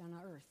nobodies on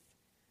earth,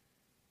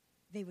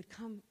 they would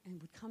come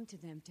to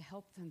them to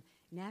help them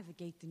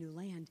navigate the new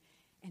land,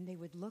 and they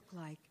would look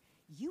like,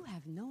 you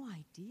have no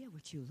idea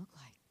what you look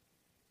like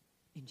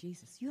in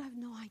Jesus. You have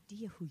no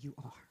idea who you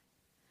are.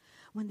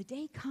 When the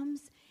day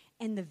comes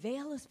and the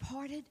veil is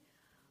parted,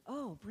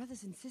 oh,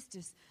 brothers and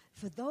sisters,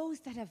 for those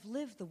that have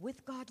lived the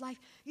with God life,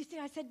 you see,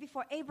 I said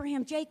before,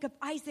 Abraham, Jacob,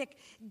 Isaac,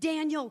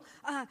 Daniel,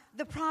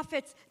 the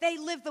prophets, they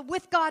live the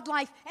with God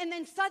life. And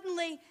then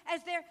suddenly,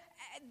 as they're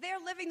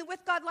living the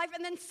with God life,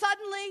 and then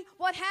suddenly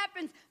what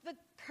happens? The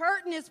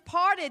curtain is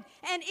parted,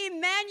 and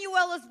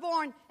Emmanuel is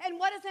born. And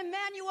what does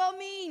Emmanuel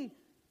mean?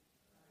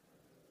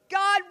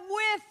 God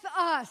with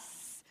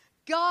us.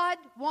 God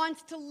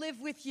wants to live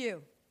with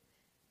you.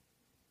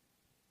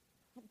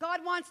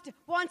 God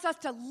wants us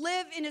to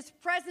live in His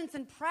presence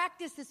and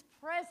practice His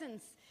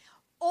presence.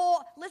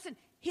 Listen,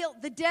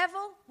 the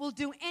devil will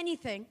do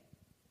anything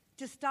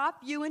to stop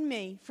you and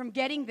me from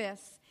getting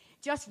this.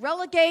 Just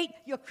relegate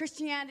your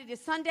Christianity to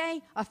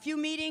Sunday, a few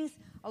meetings,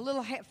 a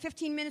little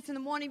 15 minutes in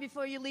the morning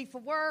before you leave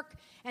for work,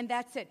 and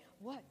that's it.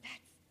 What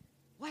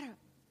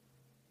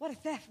a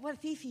theft, what a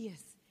thief he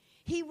is.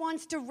 He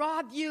wants to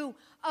rob you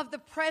of the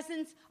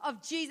presence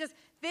of Jesus.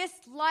 This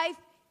life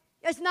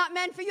is not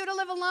meant for you to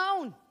live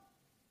alone.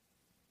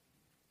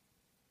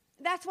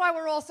 That's why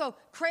we're all so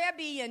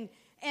crabby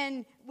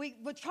and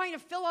we're trying to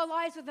fill our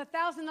lives with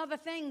 1,000 other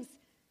things,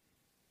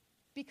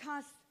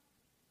 because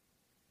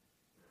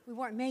we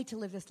weren't made to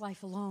live this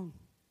life alone.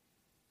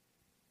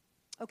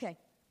 Okay,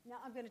 now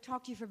I'm going to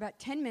talk to you for about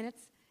 10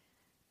 minutes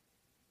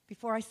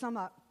before I sum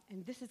up,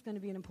 and this is going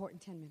to be an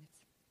important 10 minutes.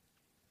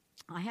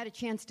 I had a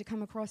chance to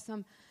come across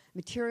some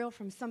material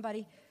from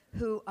somebody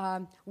who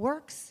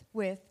works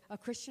with a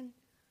Christian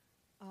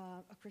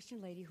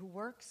lady who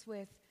works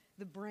with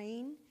the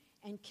brain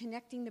and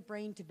connecting the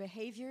brain to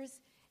behaviors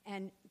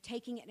and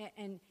taking it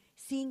and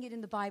seeing it in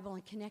the Bible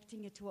and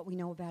connecting it to what we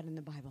know about in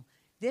the Bible.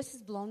 This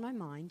has blown my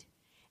mind,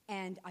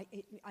 and I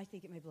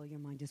think it may blow your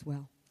mind as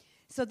well.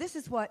 So this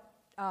is what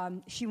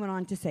she went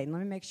on to say. Let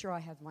me make sure I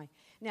have my...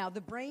 Now,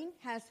 the brain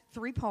has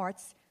 3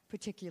 parts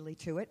particularly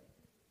to it.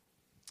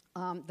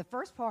 The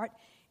first part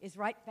is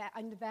right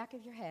in the back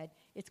of your head.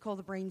 It's called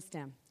the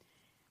brainstem.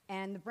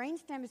 And the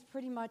brainstem is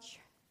pretty much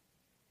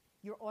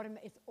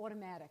it's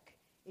automatic.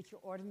 It's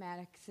your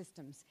automatic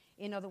systems.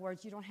 In other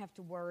words, you don't have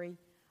to worry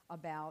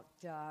about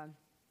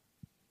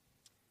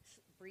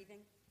breathing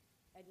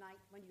at night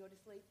when you go to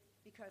sleep,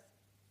 because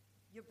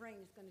your brain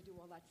is going to do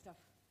all that stuff.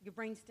 Your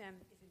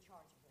brainstem is in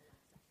charge of all that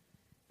stuff.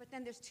 But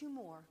then there's 2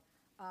 more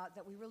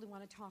that we really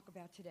want to talk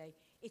about today.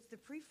 It's the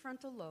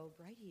prefrontal lobe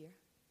right here.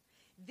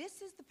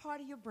 This is the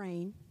part of your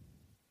brain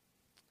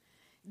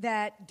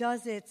that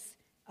does its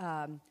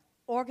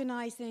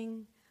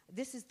organizing.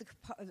 This is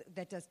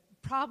that does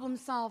problem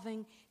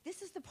solving.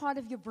 This is the part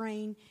of your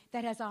brain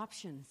that has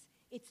options.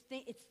 It's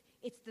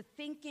the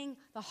thinking,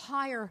 the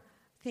higher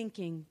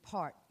thinking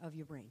part of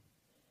your brain.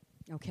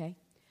 Okay?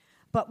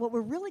 But what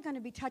we're really going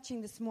to be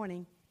touching this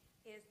morning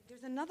is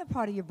there's another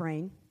part of your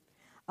brain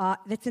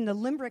that's in the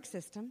limbic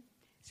system.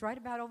 It's right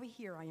about over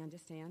here, I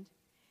understand.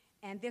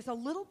 And there's a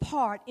little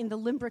part in the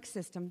limbic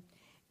system,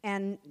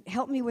 and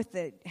help me with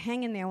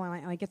hang in there when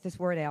I get this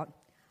word out.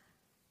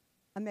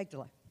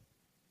 Amygdala.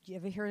 Do you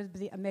ever hear of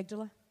the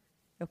amygdala?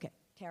 Okay,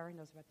 Tara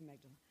knows about the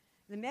amygdala.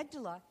 The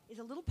amygdala is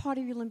a little part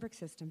of your limbic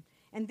system,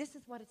 and this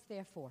is what it's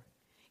there for.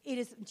 It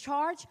is in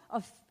charge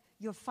of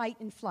your fight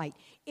and flight.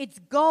 Its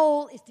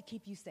goal is to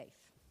keep you safe.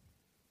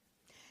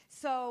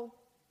 So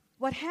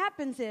what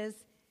happens is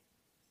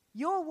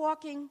you're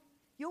walking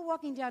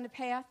down the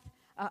path,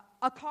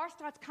 a car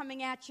starts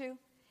coming at you,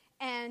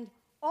 and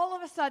all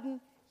of a sudden,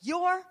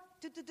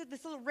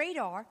 this little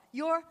radar,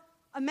 your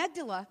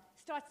amygdala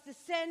starts to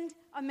send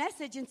a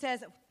message and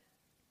says,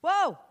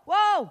 whoa,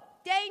 whoa,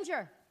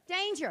 danger,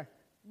 danger.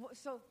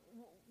 So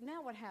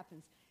now what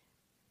happens?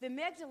 The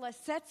amygdala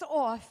sets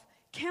off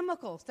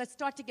chemicals that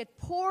start to get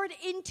poured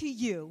into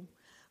you.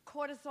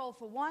 Cortisol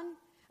for one,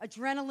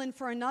 adrenaline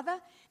for another.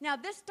 Now,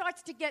 this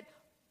starts to get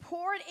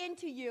poured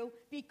into you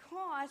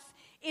because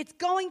it's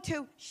going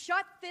to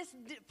shut this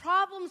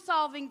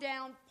problem-solving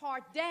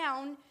part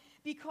down,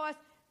 because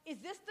is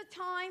this the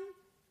time?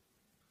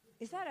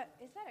 Is that a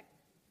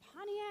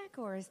Pontiac,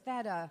 or is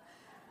that a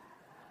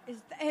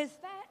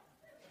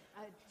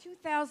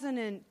 2000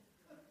 and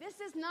this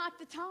is not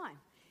the time.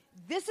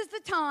 This is the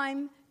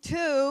time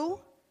to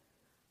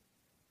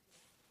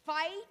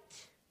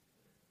fight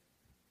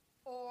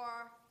or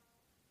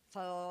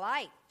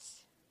flight.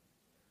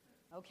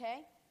 Okay?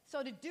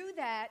 So to do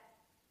that,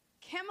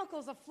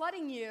 chemicals are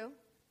flooding you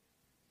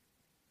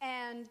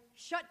and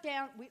shut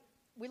down.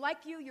 We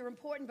like you, you're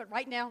important, but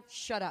right now,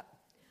 shut up.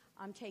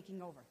 I'm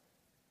taking over.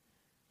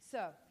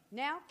 So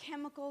now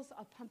chemicals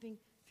are pumping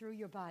through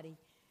your body.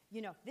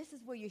 You know, this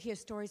is where you hear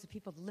stories of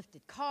people that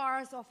lifted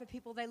cars off of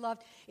people they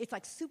loved. It's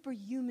like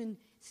superhuman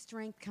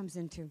strength comes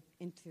into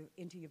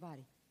your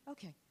body.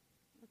 Okay.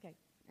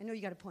 I know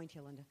you got a point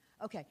here, Linda.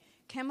 Okay.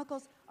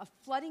 Chemicals are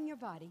flooding your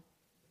body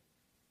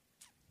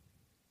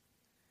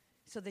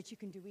so that you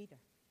can do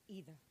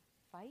either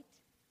fight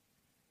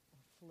or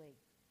flee.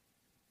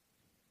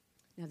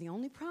 Now, the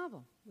only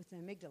problem with the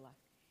amygdala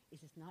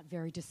is it's not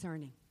very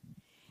discerning.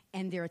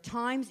 And there are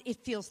times it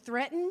feels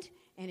threatened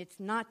and it's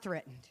not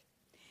threatened.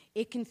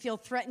 It can feel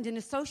threatened in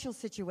a social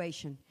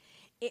situation.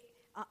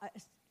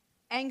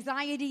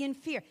 Anxiety and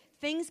fear.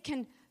 Things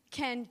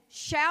can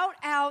shout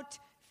out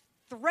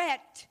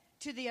threat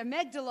to the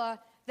amygdala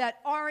that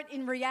aren't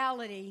in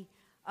reality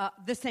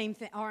the same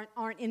thing,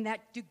 aren't in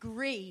that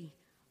degree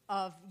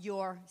of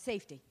your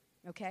safety.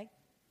 Okay?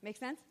 Make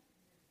sense?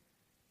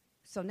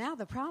 So now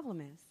the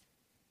problem is,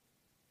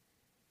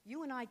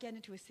 you and I get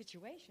into a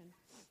situation,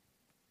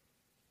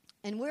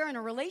 and we're in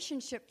a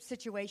relationship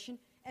situation,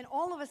 and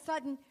all of a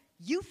sudden,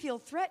 you feel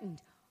threatened.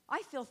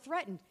 I feel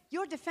threatened.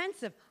 You're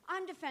defensive.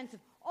 I'm defensive.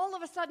 All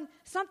of a sudden,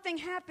 something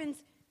happens.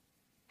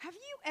 Have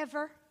you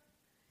ever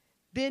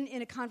been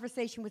in a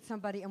conversation with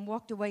somebody and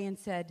walked away and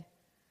said,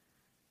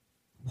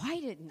 why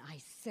didn't I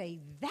say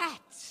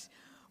that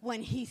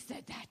when he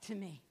said that to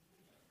me?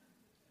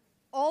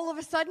 All of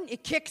a sudden,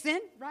 it kicks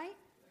in, right?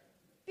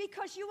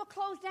 Because you were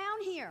closed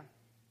down here.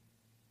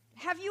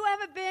 Have you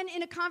ever been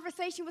in a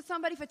conversation with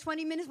somebody for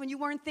 20 minutes when you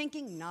weren't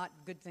thinking? Not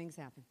good things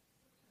happen.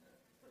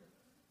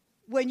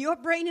 When your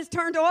brain is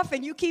turned off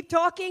and you keep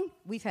talking,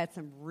 we've had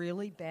some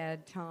really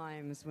bad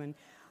times when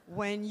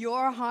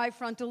your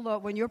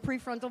when your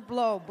prefrontal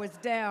lobe was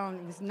down.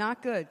 It was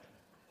not good.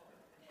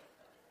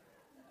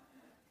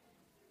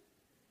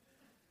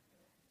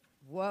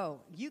 Whoa,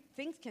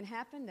 things can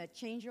happen that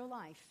change your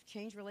life,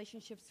 change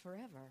relationships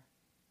forever.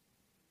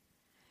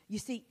 You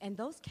see, and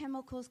those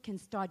chemicals can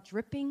start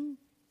dripping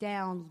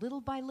down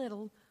little by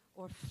little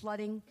or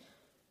flooding,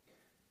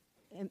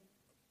 and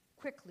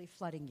quickly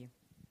flooding you.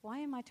 Why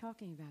am I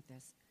talking about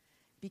this?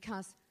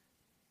 Because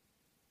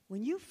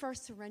when you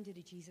first surrender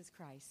to Jesus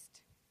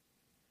Christ,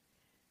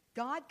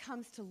 God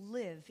comes to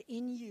live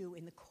in you,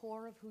 in the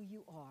core of who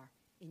you are,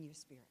 in your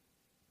spirit.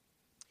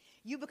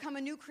 You become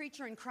a new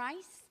creature in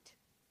Christ.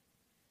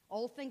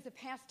 Old things have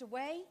passed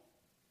away.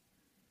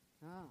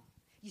 Oh,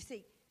 you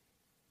see,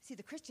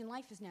 the Christian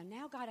life is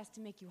now God has to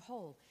make you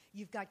whole.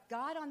 You've got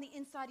God on the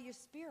inside of your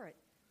spirit.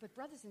 But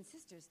brothers and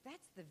sisters,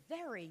 that's the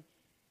very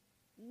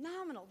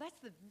nominal. That's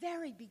the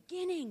very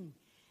beginning.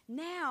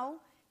 Now,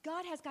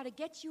 God has got to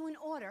get you in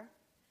order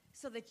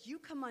so that you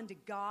come under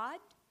God,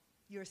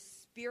 your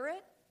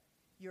spirit,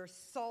 your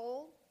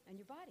soul, and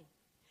your body.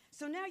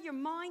 So now your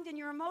mind and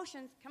your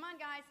emotions, come on,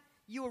 guys.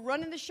 You were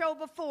running the show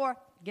before.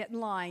 Get in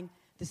line.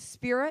 The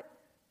spirit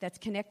that's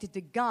connected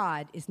to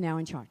God is now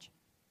in charge.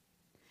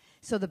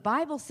 So the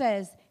Bible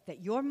says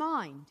that your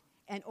mind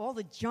and all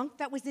the junk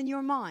that was in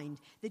your mind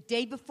the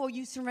day before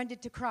you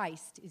surrendered to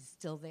Christ is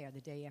still there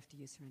the day after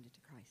you surrendered to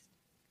Christ.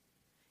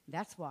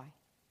 That's why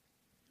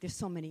there's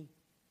so many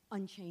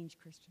unchanged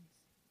Christians,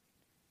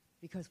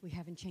 because we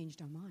haven't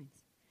changed our minds.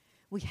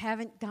 We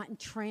haven't gotten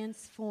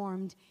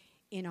transformed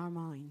in our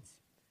minds.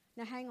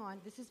 Now, hang on.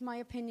 This is my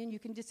opinion. You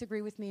can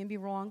disagree with me and be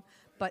wrong,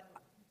 but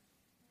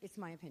it's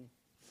my opinion.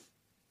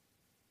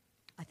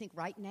 I think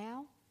right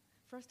now,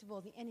 first of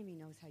all, the enemy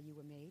knows how you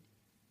were made.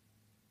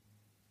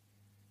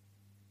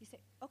 You say,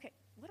 okay,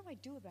 what do I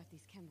do about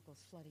these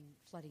chemicals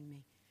flooding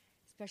me,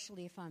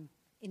 especially if I'm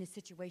in a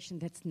situation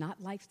that's not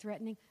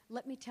life-threatening?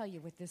 Let me tell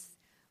you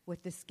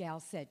what this gal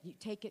said. You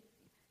take it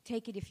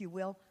if you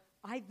will.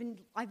 I've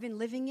been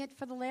living it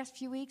for the last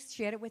few weeks.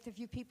 Shared it with a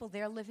few people.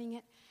 They're living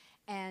it,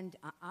 and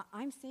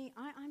I'm seeing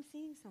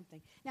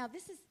something. Now,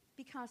 this is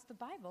because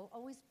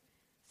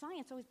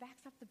science always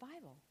backs up the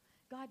Bible.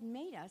 God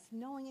made us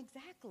knowing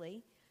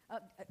exactly.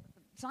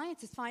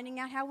 Science is finding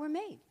out how we're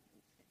made.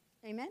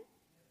 Amen?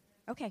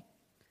 Okay.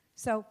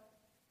 So,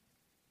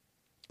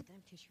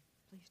 damn tissue,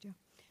 please, Joe.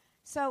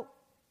 So,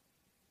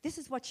 this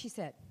is what she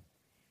said.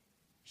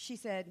 She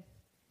said,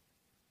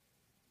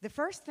 the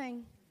first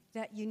thing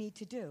that you need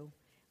to do,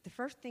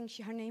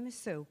 her name is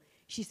Sue,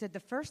 she said the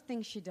first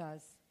thing she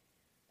does,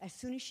 as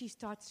soon as she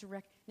starts to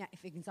now,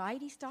 if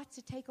anxiety starts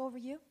to take over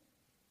you,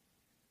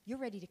 you're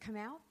ready to come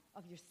out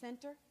of your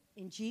center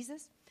in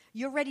Jesus,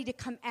 you're ready to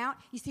come out.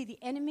 You see, the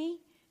enemy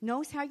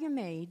knows how you're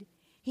made.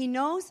 He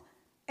knows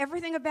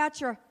everything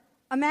about your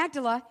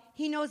amygdala.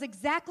 He knows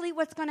exactly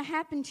what's going to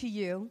happen to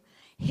you.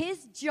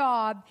 His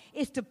job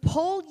is to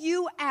pull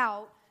you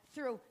out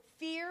through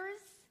fears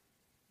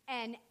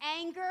and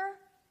anger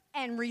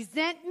and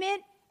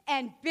resentment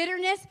and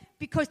bitterness,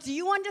 because do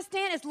you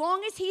understand, as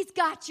long as he's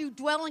got you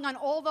dwelling on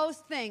all those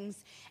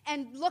things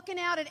and looking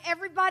out at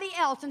everybody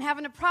else and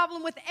having a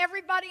problem with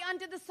everybody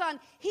under the sun,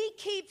 he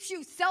keeps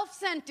you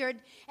self-centered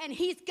and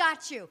he's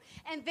got you.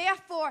 And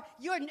therefore,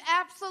 you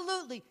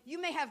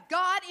may have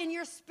God in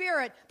your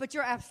spirit, but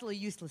you're absolutely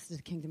useless to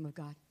the kingdom of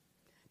God.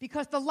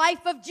 Because the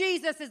life of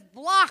Jesus is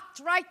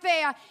blocked right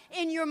there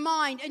in your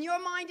mind, and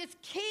your mind is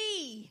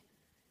key.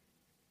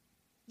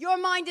 Your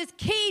mind is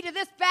key to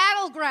this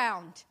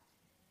battleground.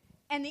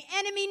 And the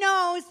enemy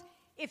knows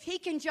if he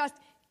can just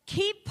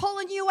keep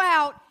pulling you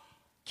out,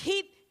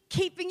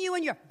 keeping you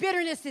in your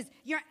bitternesses,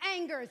 your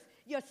angers,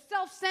 your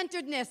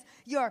self-centeredness,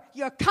 your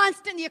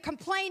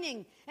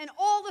complaining, and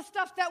all the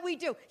stuff that we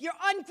do, your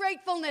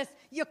ungratefulness,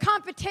 your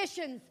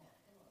competitions,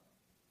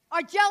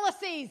 our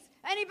jealousies.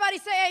 Anybody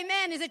say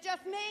amen? Is it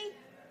just me?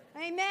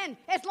 Amen.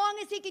 As long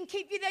as he can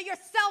keep you there, you're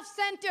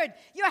self-centered,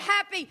 you're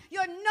happy,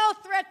 you're no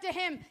threat to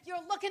him,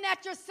 you're looking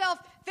at yourself.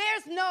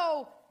 There's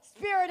no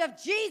Spirit of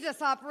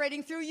Jesus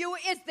operating through you,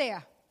 is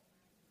there?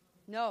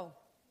 No.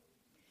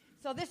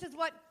 So this is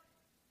what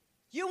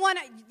you want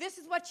to, this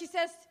is what she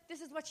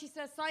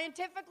says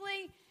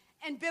scientifically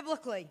and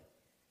biblically.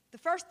 The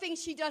first thing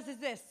she does is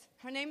this.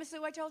 Her name is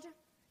Sue, I told you?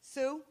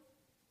 Sue,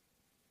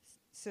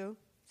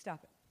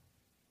 stop it.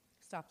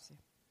 Stop, Sue.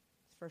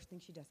 It's the first thing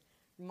she does.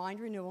 Mind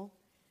renewal.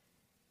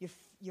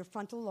 Your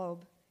frontal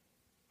lobe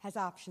has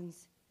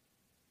options.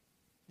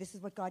 This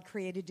is what God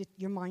created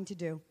your mind to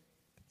do.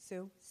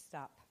 Sue,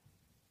 stop.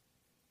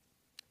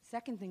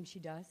 Second thing she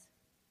does,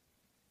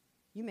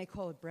 you may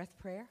call it breath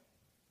prayer.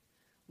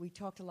 We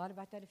talked a lot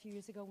about that a few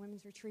years ago,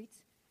 women's retreats.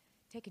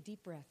 Take a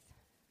deep breath.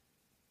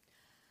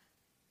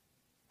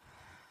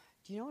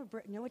 Do you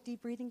know what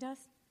deep breathing does?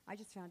 I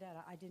just found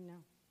out. I didn't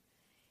know.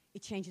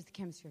 It changes the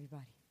chemistry of your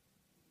body.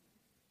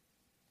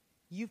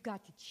 You've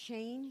got to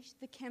change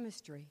the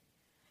chemistry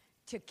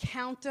to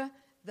counter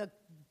the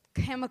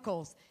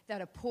chemicals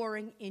that are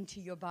pouring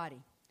into your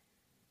body.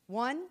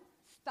 1,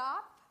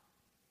 stop.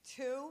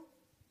 2,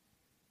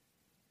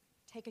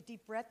 take a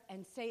deep breath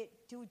and say it.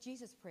 Do a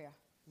Jesus prayer.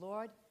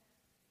 Lord,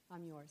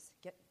 I'm yours.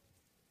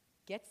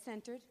 Get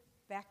centered,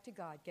 back to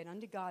God. Get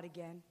under God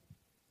again.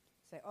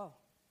 Say, oh,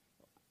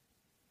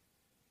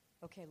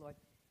 okay, Lord,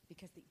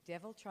 because the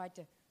devil tried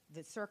to,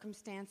 the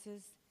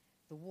circumstances,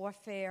 the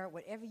warfare,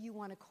 whatever you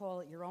want to call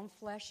it, your own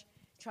flesh,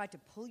 tried to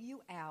pull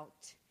you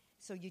out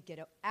so you'd get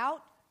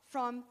out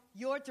from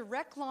your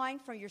direct line,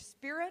 from your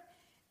spirit,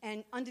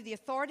 and under the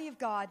authority of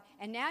God,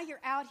 and now you're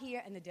out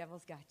here and the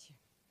devil's got you.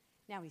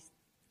 Now he's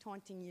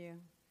taunting you.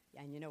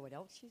 And you know what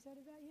else she said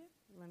about you?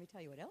 Let me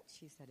tell you what else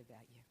she said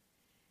about you.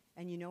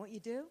 And you know what you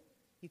do?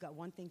 You got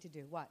one thing to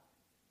do. What?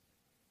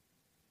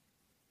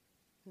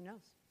 Who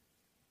knows?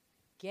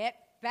 Get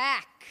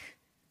back.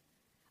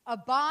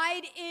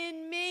 Abide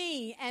in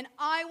me, and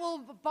I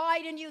will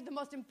abide in you. The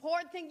most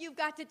important thing you've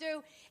got to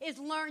do is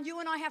learn. You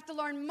and I have to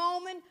learn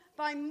moment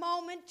by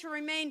moment to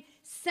remain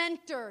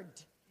centered.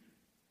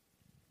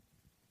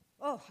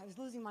 Oh, I was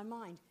losing my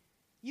mind.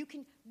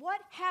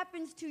 What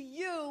happens to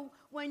you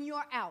when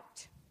you're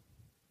out?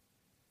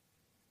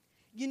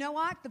 You know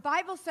what? The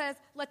Bible says,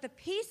 let the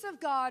peace of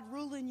God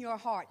rule in your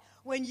heart.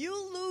 When you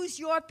lose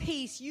your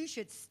peace, you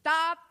should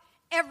stop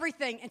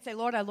everything and say,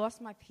 Lord, I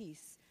lost my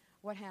peace.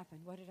 What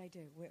happened? What did I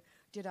do?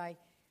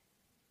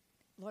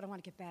 Lord, I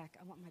want to get back.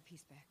 I want my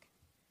peace back.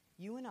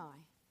 You and I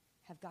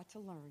have got to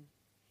learn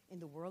in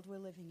the world we're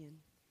living in,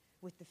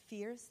 with the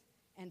fears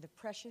and the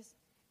pressures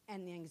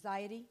and the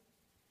anxiety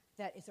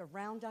that is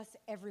around us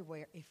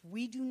everywhere, if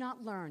we do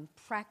not learn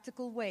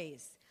practical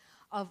ways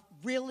of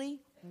really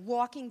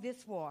walking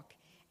this walk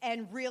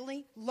and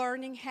really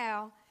learning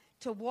how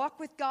to walk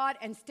with God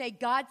and stay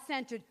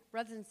God-centered,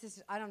 brothers and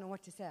sisters, I don't know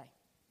what to say.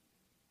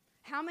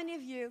 How many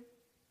of you,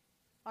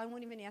 I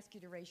won't even ask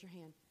you to raise your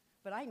hand,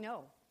 but I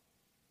know,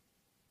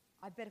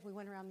 I bet if we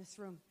went around this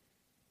room,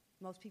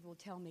 most people would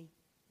tell me,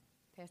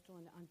 Pastor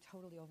Linda, I'm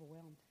totally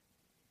overwhelmed.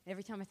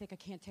 Every time I think I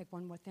can't take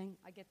one more thing,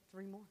 I get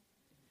 3 more.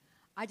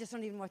 I just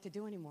don't even know what to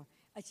do anymore.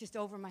 It's just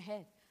over my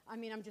head. I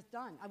mean, I'm just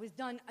done. I was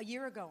done a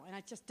year ago, and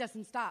it just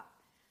doesn't stop.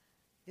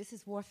 This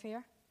is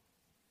warfare.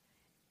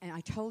 And I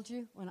told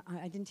you,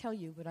 I didn't tell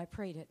you, but I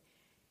prayed it.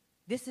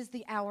 This is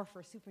the hour for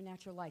a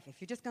supernatural life.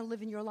 If you're just going to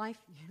live in your life,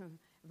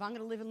 if I'm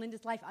going to live in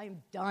Linda's life, I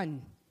am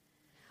done.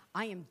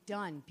 I am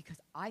done because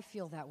I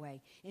feel that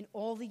way. In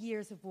all the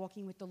years of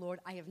walking with the Lord,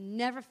 I have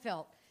never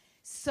felt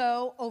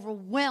so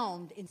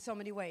overwhelmed in so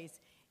many ways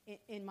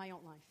in my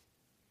own life.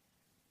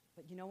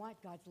 But you know what?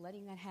 God's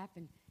letting that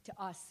happen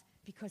to us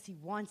because he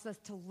wants us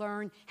to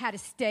learn how to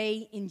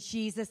stay in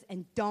Jesus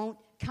and don't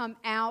come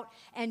out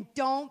and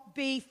don't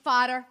be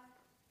fodder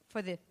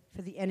for the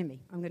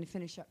enemy. I'm going to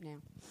finish up now.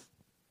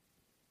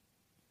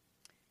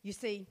 You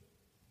see,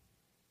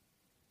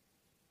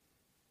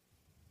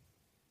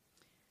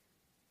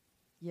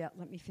 Yeah,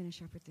 let me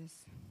finish up with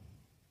this.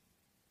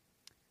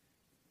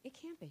 It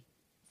can't be.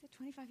 Is it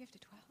 25 after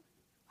 12?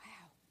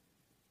 Wow.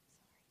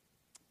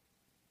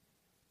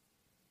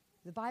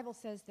 Sorry. The Bible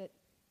says that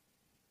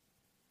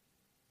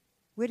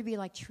we're to be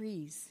like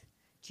trees.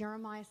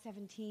 Jeremiah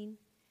 17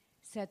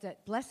 said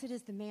that blessed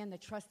is the man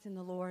that trusts in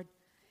the Lord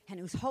and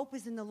whose hope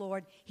is in the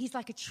Lord. He's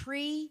like a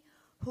tree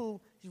whose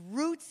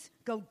roots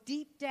go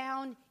deep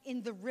down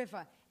in the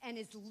river, and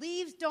his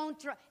leaves don't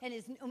dry, and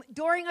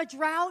during a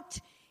drought,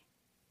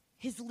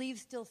 his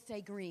leaves still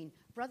stay green.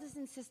 Brothers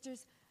and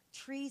sisters,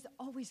 trees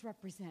always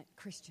represent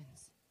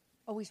Christians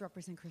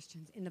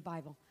in the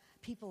Bible,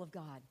 people of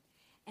God.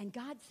 And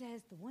God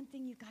says the one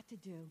thing you've got to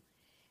do,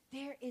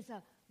 there is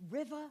a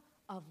river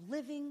of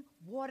living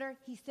water.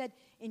 He said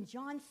in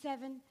John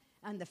 7,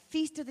 on the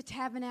Feast of the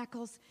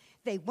Tabernacles,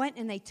 they went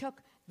and they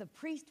took, the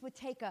priest would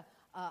take a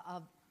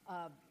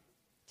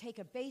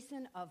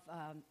basin of,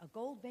 a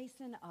gold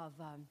basin of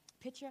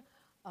pitcher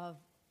of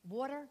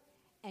water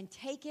and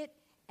take it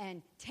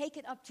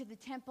up to the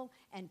temple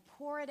and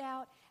pour it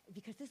out,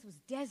 because this was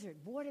desert.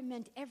 Water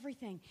meant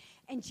everything.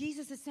 And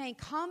Jesus is saying,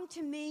 come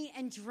to me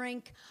and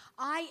drink.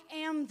 I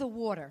am the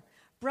water.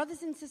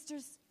 Brothers and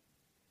sisters,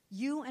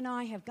 you and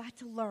I have got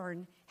to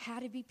learn how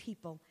to be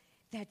people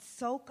that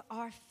soak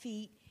our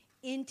feet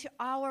into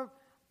are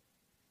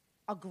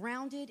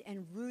grounded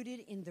and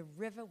rooted in the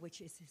river, which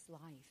is his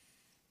life.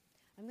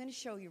 I'm going to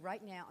show you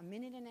right now a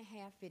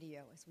 1.5-minute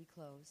video as we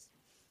close.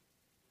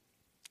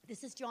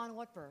 This is John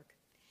Ortberg.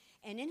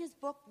 And in his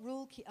book,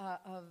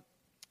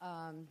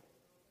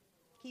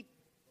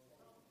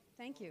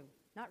 thank you.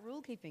 Not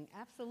rule keeping.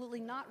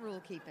 Absolutely not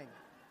rule keeping.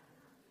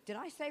 Did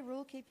I say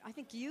rule keeping? I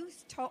think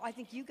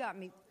you got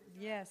me.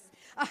 Yes.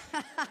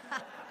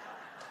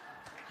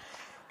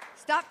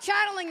 Stop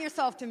channeling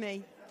yourself to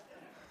me.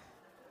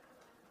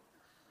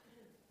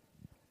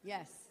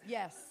 Yes.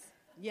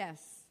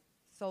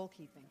 Soul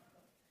keeping.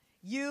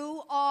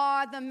 You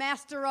are the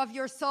master of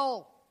your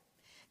soul.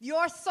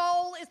 Your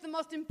soul is the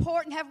most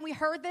important. Haven't we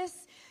heard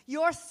this?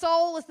 Your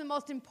soul is the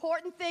most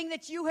important thing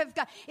that you have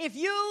got. If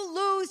you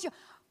lose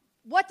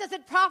what does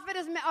it profit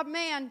a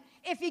man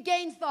if he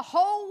gains the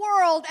whole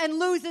world and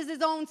loses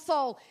his own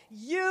soul?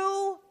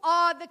 You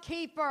are the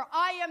keeper.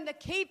 I am the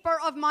keeper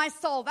of my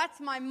soul.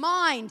 That's my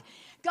mind.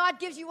 God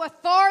gives you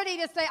authority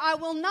to say, I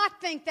will not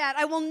think that.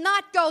 I will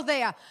not go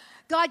there.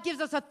 God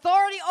gives us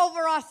authority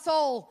over our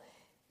soul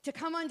to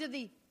come under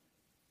the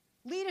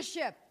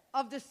leadership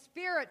of the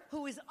Spirit,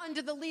 who is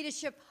under the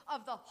leadership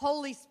of the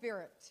Holy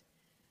Spirit.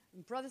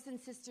 And brothers and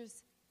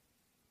sisters,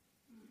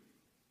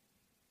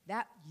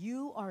 that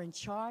you are in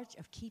charge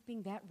of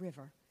keeping that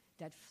river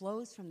that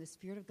flows from the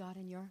Spirit of God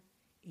in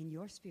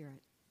your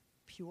spirit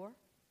pure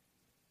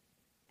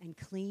and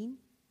clean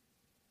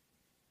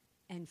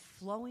and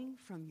flowing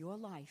from your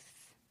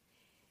life.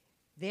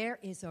 There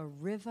is a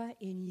river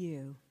in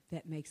you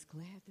that makes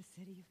glad the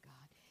city of God.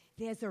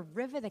 There's a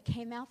river that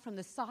came out from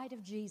the side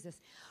of Jesus.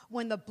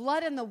 When the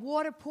blood and the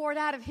water poured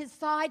out of his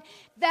side,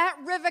 that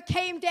river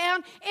came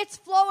down. It's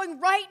flowing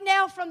right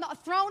now from the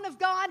throne of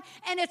God,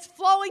 and it's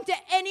flowing to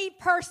any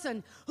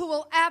person who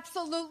will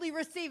absolutely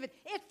receive it.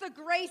 It's the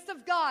grace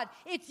of God.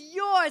 It's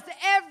yours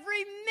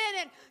every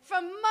minute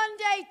from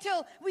Monday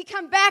till we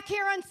come back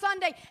here on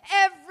Sunday.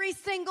 Every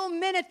single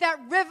minute that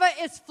river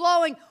is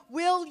flowing.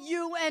 Will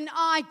you and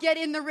I get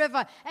in the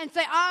river and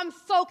say, I'm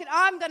soaking,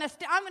 I'm going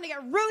to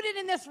get rooted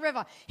in this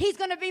river. He's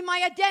going to be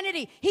my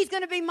identity. He's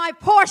going to be my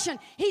portion.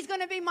 He's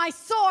going to be my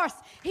source.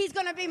 He's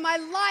going to be my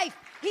life.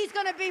 He's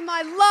going to be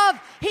my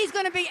love. He's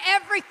going to be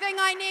everything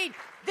I need.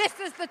 This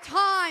is the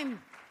time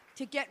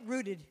to get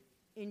rooted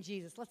in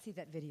Jesus. Let's see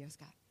that video,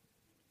 Scott.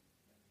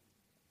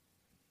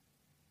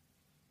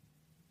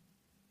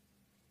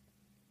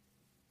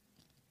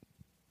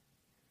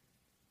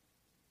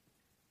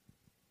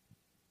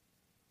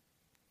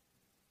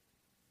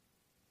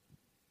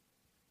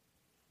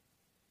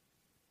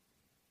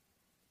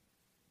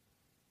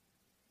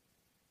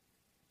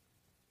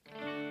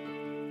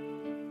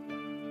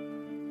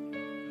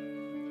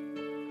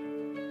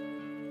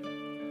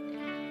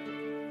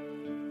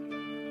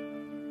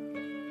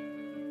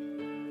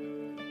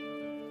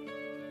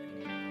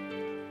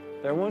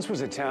 There once was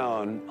a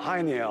town high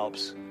in the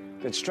Alps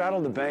that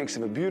straddled the banks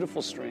of a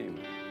beautiful stream.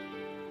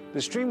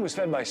 The stream was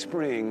fed by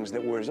springs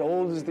that were as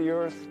old as the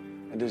earth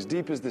and as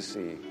deep as the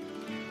sea.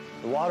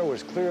 The water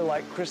was clear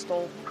like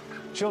crystal.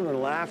 Children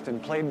laughed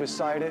and played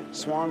beside it.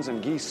 Swans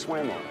and geese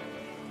swam on it.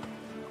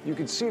 You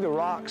could see the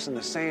rocks and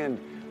the sand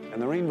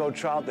and the rainbow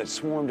trout that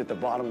swarmed at the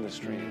bottom of the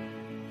stream.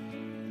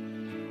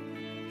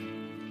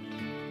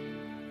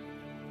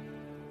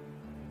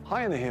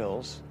 High in the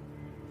hills,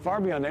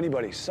 far beyond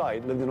anybody's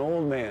sight, lived an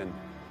old man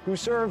who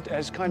served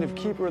as kind of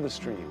keeper of the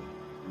stream.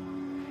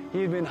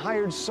 He had been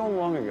hired so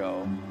long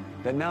ago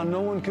that now no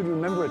one could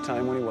remember a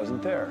time when he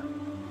wasn't there.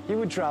 He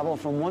would travel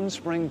from one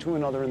spring to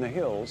another in the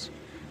hills,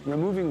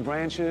 removing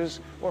branches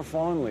or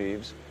fallen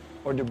leaves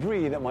or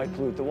debris that might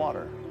pollute the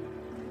water.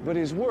 But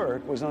his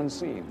work was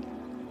unseen.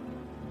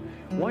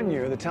 One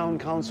year, the town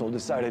council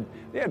decided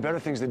they had better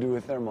things to do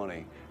with their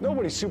money.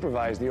 Nobody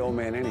supervised the old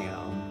man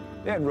anyhow.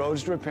 They had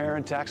roads to repair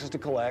and taxes to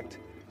collect,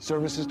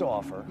 services to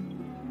offer,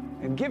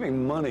 and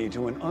giving money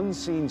to an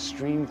unseen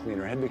stream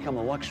cleaner had become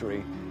a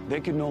luxury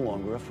they could no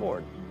longer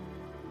afford.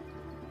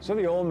 So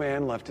the old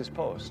man left his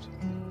post.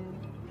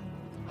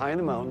 High in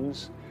the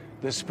mountains,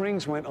 the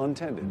springs went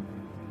untended.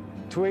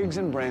 Twigs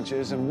and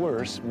branches, and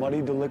worse,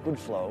 muddied the liquid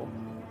flow.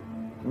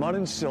 Mud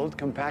and silt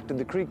compacted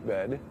the creek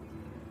bed.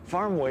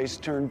 Farm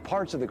waste turned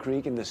parts of the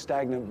creek into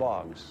stagnant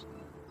bogs.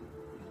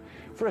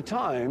 For a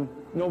time,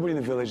 nobody in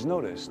the village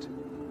noticed.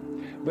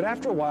 But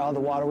after a while, the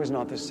water was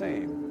not the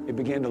same. It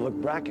began to look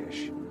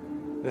brackish.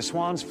 The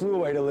swans flew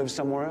away to live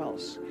somewhere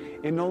else.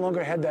 It no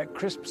longer had that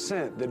crisp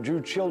scent that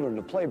drew children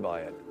to play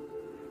by it.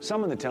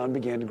 Some in the town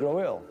began to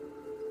grow ill.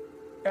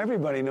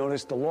 Everybody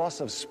noticed the loss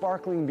of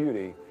sparkling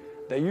beauty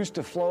that used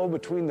to flow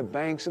between the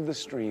banks of the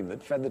stream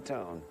that fed the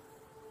town.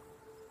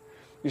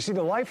 You see,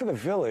 the life of the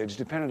village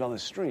depended on the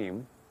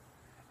stream,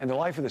 and the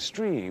life of the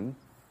stream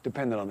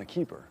depended on the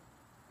keeper.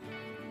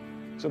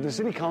 So the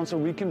city council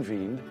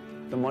reconvened,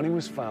 the money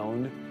was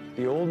found,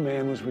 the old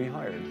man was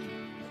rehired.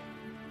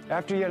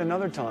 After yet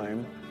another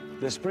time,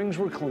 the springs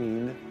were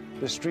cleaned,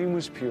 the stream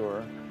was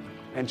pure,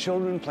 and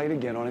children played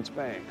again on its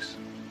banks.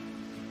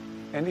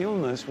 And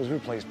illness was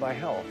replaced by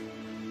health.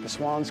 The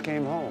swans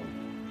came home.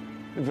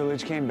 The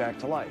village came back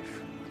to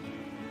life.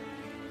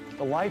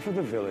 The life of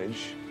the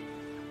village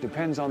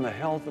depends on the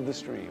health of the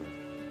stream.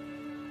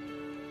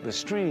 The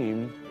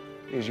stream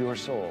is your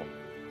soul,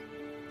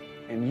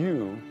 and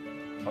you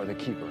are the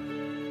keeper.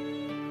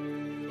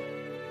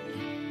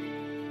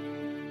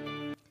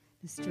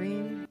 The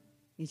stream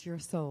is your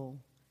soul,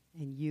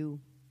 and you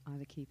are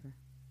the keeper.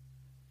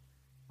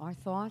 Our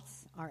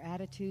thoughts, our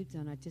attitudes,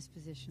 and our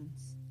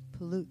dispositions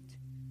pollute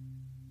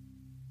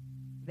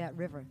that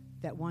river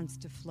that wants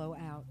to flow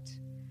out.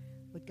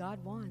 What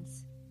God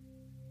wants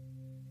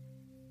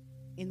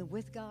in the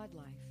with God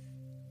life,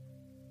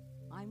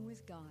 I'm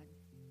with God.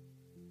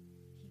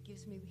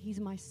 He's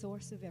my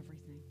source of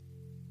everything.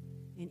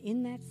 And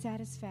in that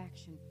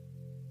satisfaction,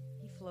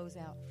 he flows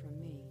out from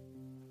me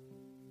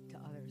to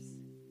others.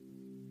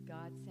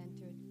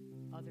 God-centered,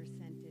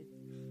 other-centered,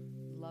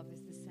 love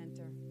is the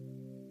center.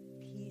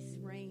 Peace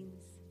reigns,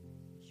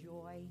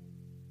 joy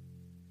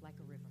like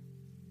a river.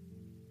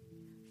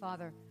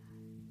 Father,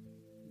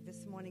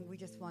 this morning we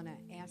just want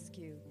to ask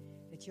you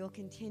that you'll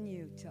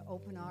continue to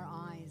open our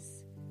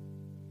eyes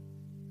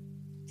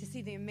to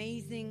see the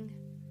amazing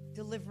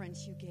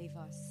deliverance you gave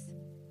us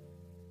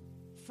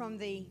from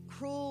the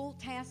cruel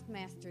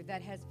taskmaster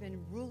that has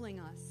been ruling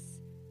us,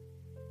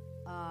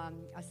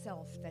 a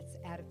self that's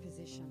out of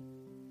position,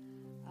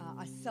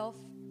 a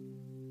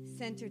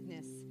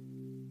self-centeredness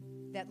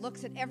that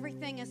looks at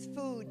everything as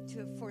food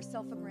for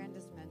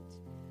self-aggrandizement,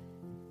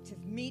 to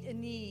meet a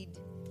need,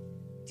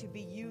 to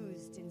be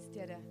used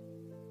instead of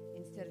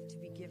to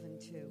be given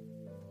to.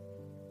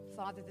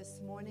 Father,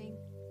 this morning,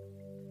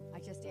 I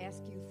just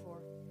ask you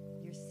for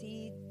your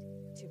seed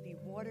to be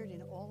watered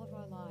in all of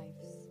our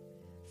lives.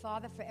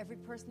 Father, for every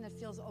person that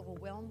feels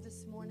overwhelmed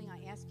this morning,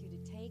 I ask you to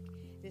take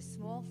this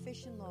small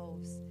fish and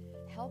loaves.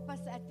 Help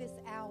us at this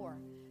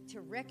hour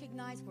to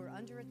recognize we're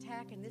under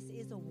attack and this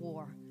is a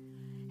war.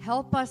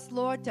 Help us,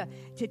 Lord,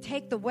 to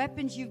take the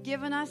weapons you've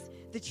given us,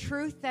 the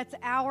truth that's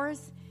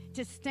ours,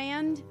 to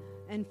stand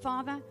and,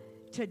 Father,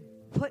 to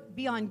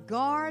be on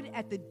guard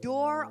at the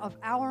door of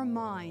our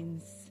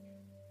minds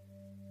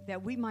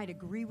that we might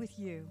agree with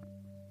you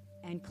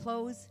and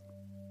close.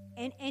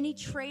 And any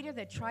traitor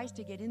that tries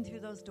to get in through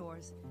those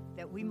doors,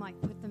 that we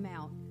might put them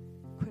out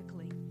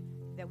quickly,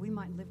 that we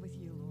might live with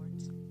you,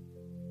 Lord,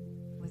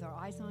 with our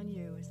eyes on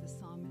you, as the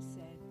psalmist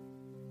said,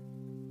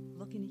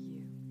 looking at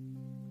you,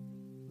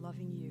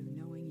 loving you,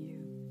 knowing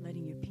you,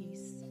 letting your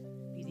peace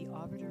be the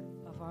arbiter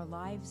of our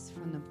lives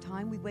from the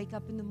time we wake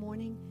up in the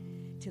morning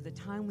to the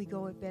time we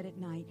go to bed at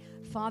night.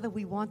 Father,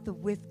 we want the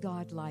with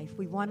God life.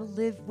 We want to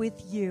live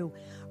with you.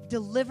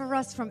 Deliver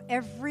us from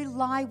every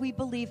lie we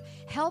believe.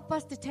 Help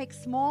us to take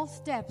small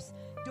steps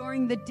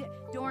during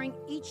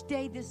each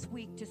day this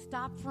week to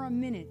stop for a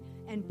minute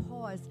and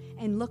pause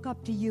and look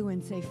up to you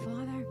and say,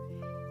 Father,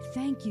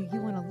 thank you.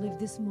 You want to live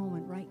this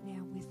moment right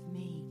now with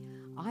me.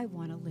 I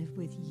want to live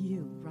with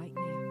you right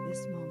now,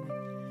 this moment.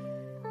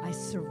 I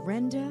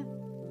surrender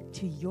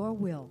to your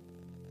will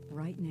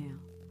right now,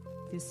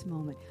 this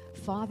moment.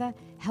 Father,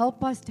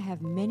 help us to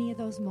have many of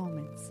those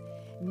moments,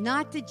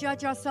 not to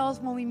judge ourselves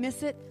when we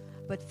miss it,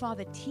 but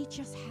Father, teach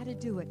us how to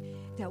do it,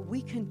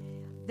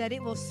 that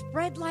it will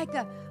spread like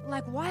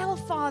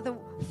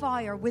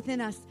wildfire within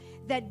us,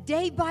 that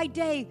day by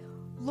day,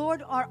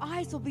 Lord, our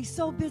eyes will be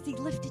so busy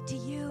lifted to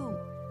you,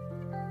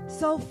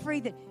 so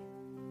free that,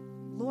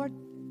 Lord,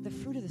 the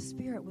fruit of the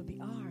Spirit will be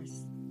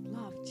ours.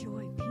 Love,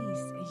 joy,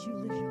 peace, as you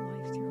live your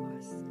life through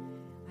us.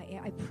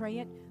 I pray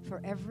it for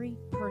every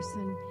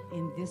person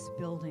in this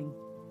building.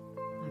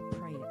 I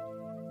pray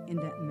it in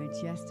the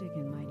majestic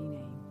and mighty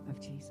name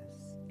of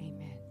Jesus.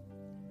 Amen.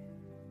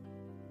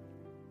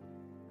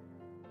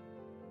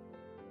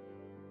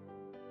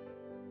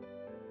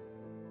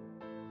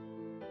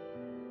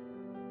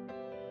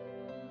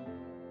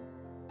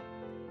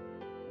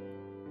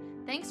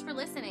 Thanks for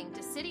listening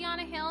to City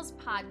on a Hill's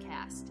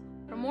podcast.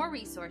 For more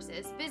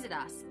resources, visit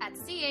us at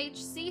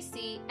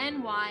chccny.com.